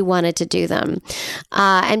she wanted to do them.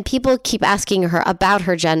 And people keep asking her about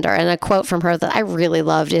her gender. And a quote from her that I really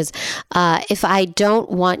loved is, if I don't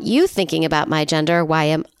want you thinking about my gender, why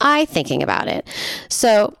am I thinking about it?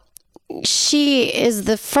 So she is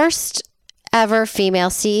the first ever female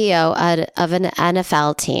CEO of an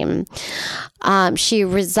NFL team. She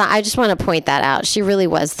resigned. I just want to point that out. She really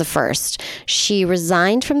was the first. She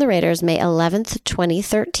resigned from the Raiders May 11th,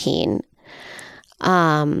 2013.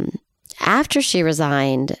 After she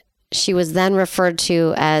resigned, she was then referred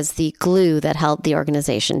to as the glue that held the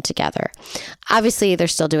organization together. Obviously, they're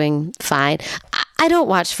still doing fine. I don't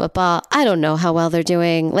watch football. I don't know how well they're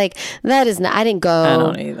doing. Like, that is not, I didn't go. I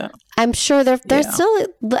don't either. I'm sure they're still,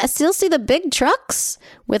 I still see the big trucks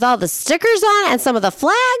with all the stickers on it and some of the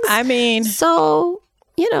flags. I mean, so,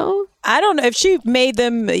 I don't know if she made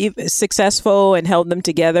them successful and held them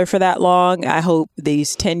together for that long. I hope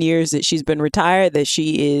these 10 years that she's been retired, that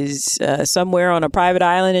she is somewhere on a private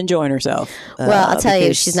island enjoying herself. Well, I'll tell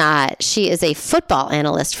you, she's not. She is a football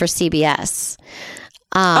analyst for CBS.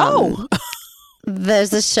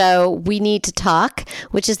 There's a show, We Need to Talk,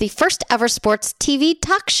 which is the first ever sports TV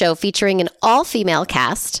talk show featuring an all-female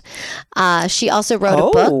cast. She also wrote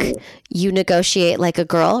a book, You Negotiate Like a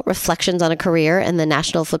Girl, Reflections on a Career in the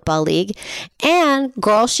National Football League. And,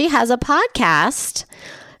 girl, she has a podcast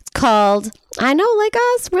called, I Know Like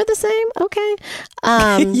Us, We're the Same. Okay.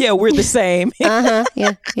 Yeah, we're the same. Yeah.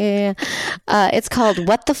 It's called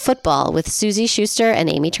What the Football with Susie Schuster and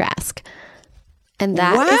Amy Trask. And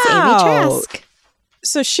that is Amy Trask.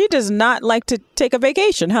 So she does not like to take a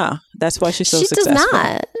vacation, huh? That's why she's so successful. She does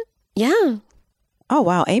not. Yeah. Oh,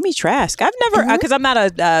 wow. Amy Trask. I've never, because I'm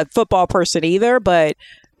not a football person either, but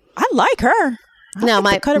I like her. No,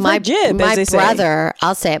 my brother,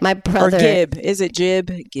 I'll say it. My brother. Or Gib. Is it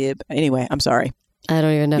Gib? Anyway, I'm sorry. I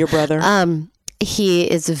don't even know. Your brother? He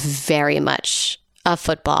is very much a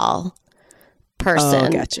football person. Oh,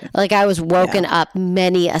 gotcha. Like, I was woken up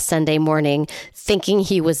many a Sunday morning thinking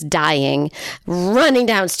he was dying, running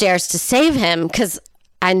downstairs to save him because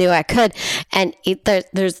I knew I could. And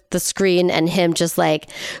there's the screen and him just like,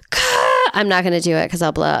 I'm not going to do it because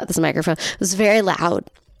I'll blow out this microphone. It was very loud.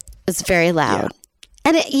 It's very loud. Yeah.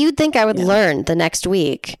 And you'd think I would learn the next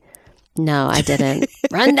week. No, I didn't.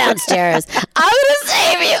 Run downstairs. I'm going to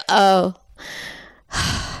save you. Oh.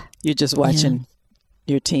 You're just watching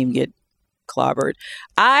your team get clobbered.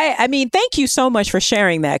 I mean, thank you so much for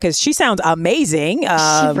sharing that because she sounds amazing.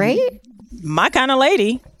 Right? My kind of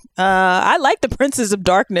lady. I like the Princess of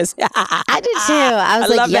Darkness. I did too. I was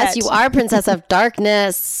like, yes, you are Princess of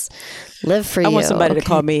Darkness. Live for you. I want somebody to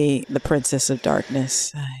call me the Princess of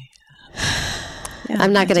Darkness.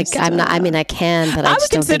 I'm not going to. I'm not. I mean, I can, but I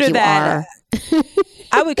just don't think you are.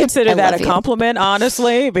 I would consider that a compliment,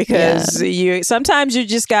 honestly, because sometimes you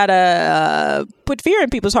just gotta put fear in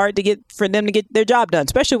people's heart for them to get their job done,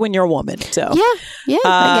 especially when you're a woman. So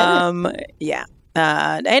I get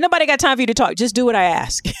it. Ain't nobody got time for you to talk. Just do what I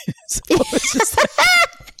ask.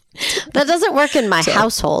 That doesn't work in my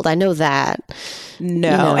household. I know that.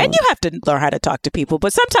 No, and you have to learn how to talk to people,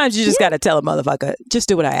 but sometimes you just got to tell a motherfucker, just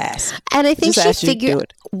do what I ask. And I think she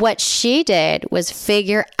figured what she did was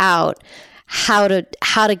figure out how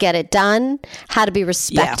to get it done, how to be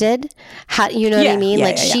respected, how, you know what I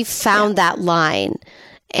mean? She found that line,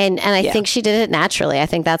 and I think she did it naturally. I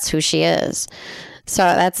think that's who she is. So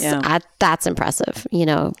that's impressive,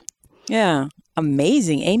 Yeah.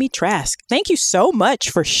 Amazing. Amy Trask. Thank you so much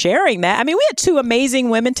for sharing that. I mean, we had two amazing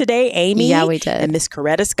women today, Amy we did. and Miss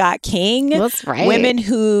CORETTA Scott King. That's right. Women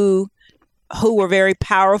who were very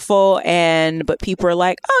powerful, but people are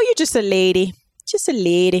like, oh, you're just a lady. Just a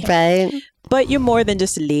lady. Right. But you're more than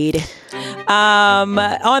just a lady. On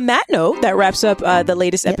that note, that wraps up the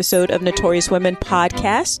latest episode of Notorious Women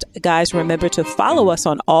podcast. Guys, remember to follow us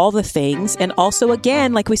on all the things. And also,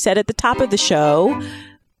 again, like we said at the top of the show,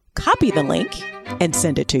 copy the link and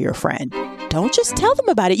send it to your friend. Don't just tell them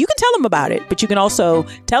about it. You can tell them about it, but you can also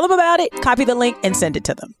tell them about it, copy the link, and send it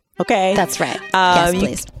to them. Okay. That's right. Yes, you,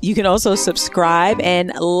 please. you can also subscribe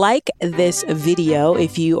and like this video.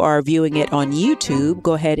 If you are viewing it on YouTube,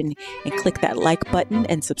 go ahead and click that like button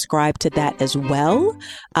and subscribe to that as well.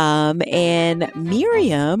 And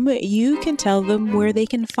Miriam, you can tell them where they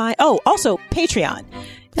can find. Oh, also Patreon.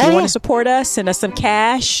 If you want to support us, send us some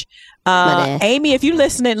cash. Amy, if you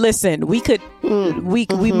listen. We could,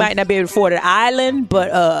 we might not be able to afford an island,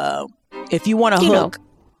 but if you want to hook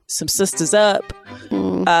some sisters up,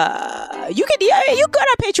 you can go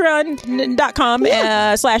to patreon.com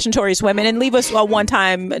 /Notorious Women and leave us a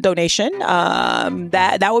one-time donation.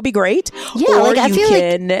 That would be great. Yeah, or like I feel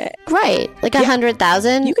can, like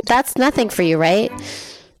 100,000. That's nothing for you, right?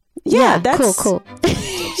 Yeah, that's cool.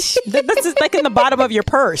 That's just like in the bottom of your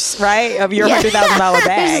purse, right? Of your $100,000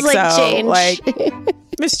 bag. Like change.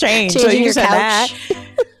 It's change. Changing so you your can couch. send that.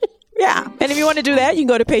 Yeah. And if you want to do that, you can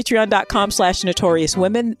go to patreon.com /Notorious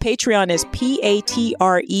Women. Patreon is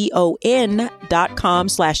patreon.com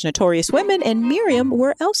 /Notorious Women. And Miriam,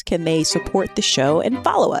 where else can they support the show and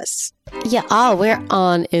follow us? Yeah, we're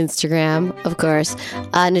on Instagram, of course.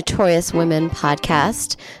 Notorious Women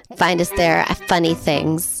Podcast. Find us there. Funny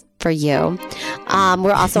things for you.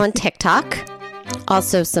 We're also on TikTok.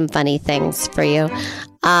 Also some funny things for you.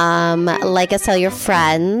 Like us, tell your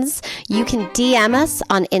friends. You can DM us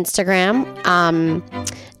on Instagram.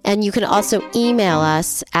 And you can also email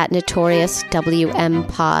us at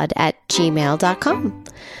notoriouswmpod@gmail.com.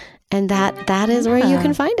 And that is where you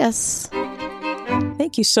can find us.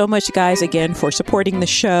 Thank you so much, guys, again, for supporting the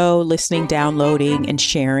show, listening, downloading, and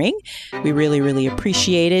sharing. We really, really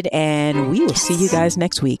appreciate it. And we will see you guys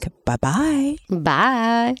next week. Bye-bye.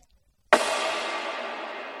 Bye.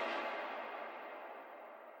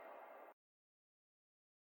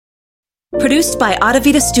 Produced by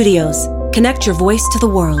Audavita Studios. Connect your voice to the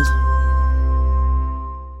world.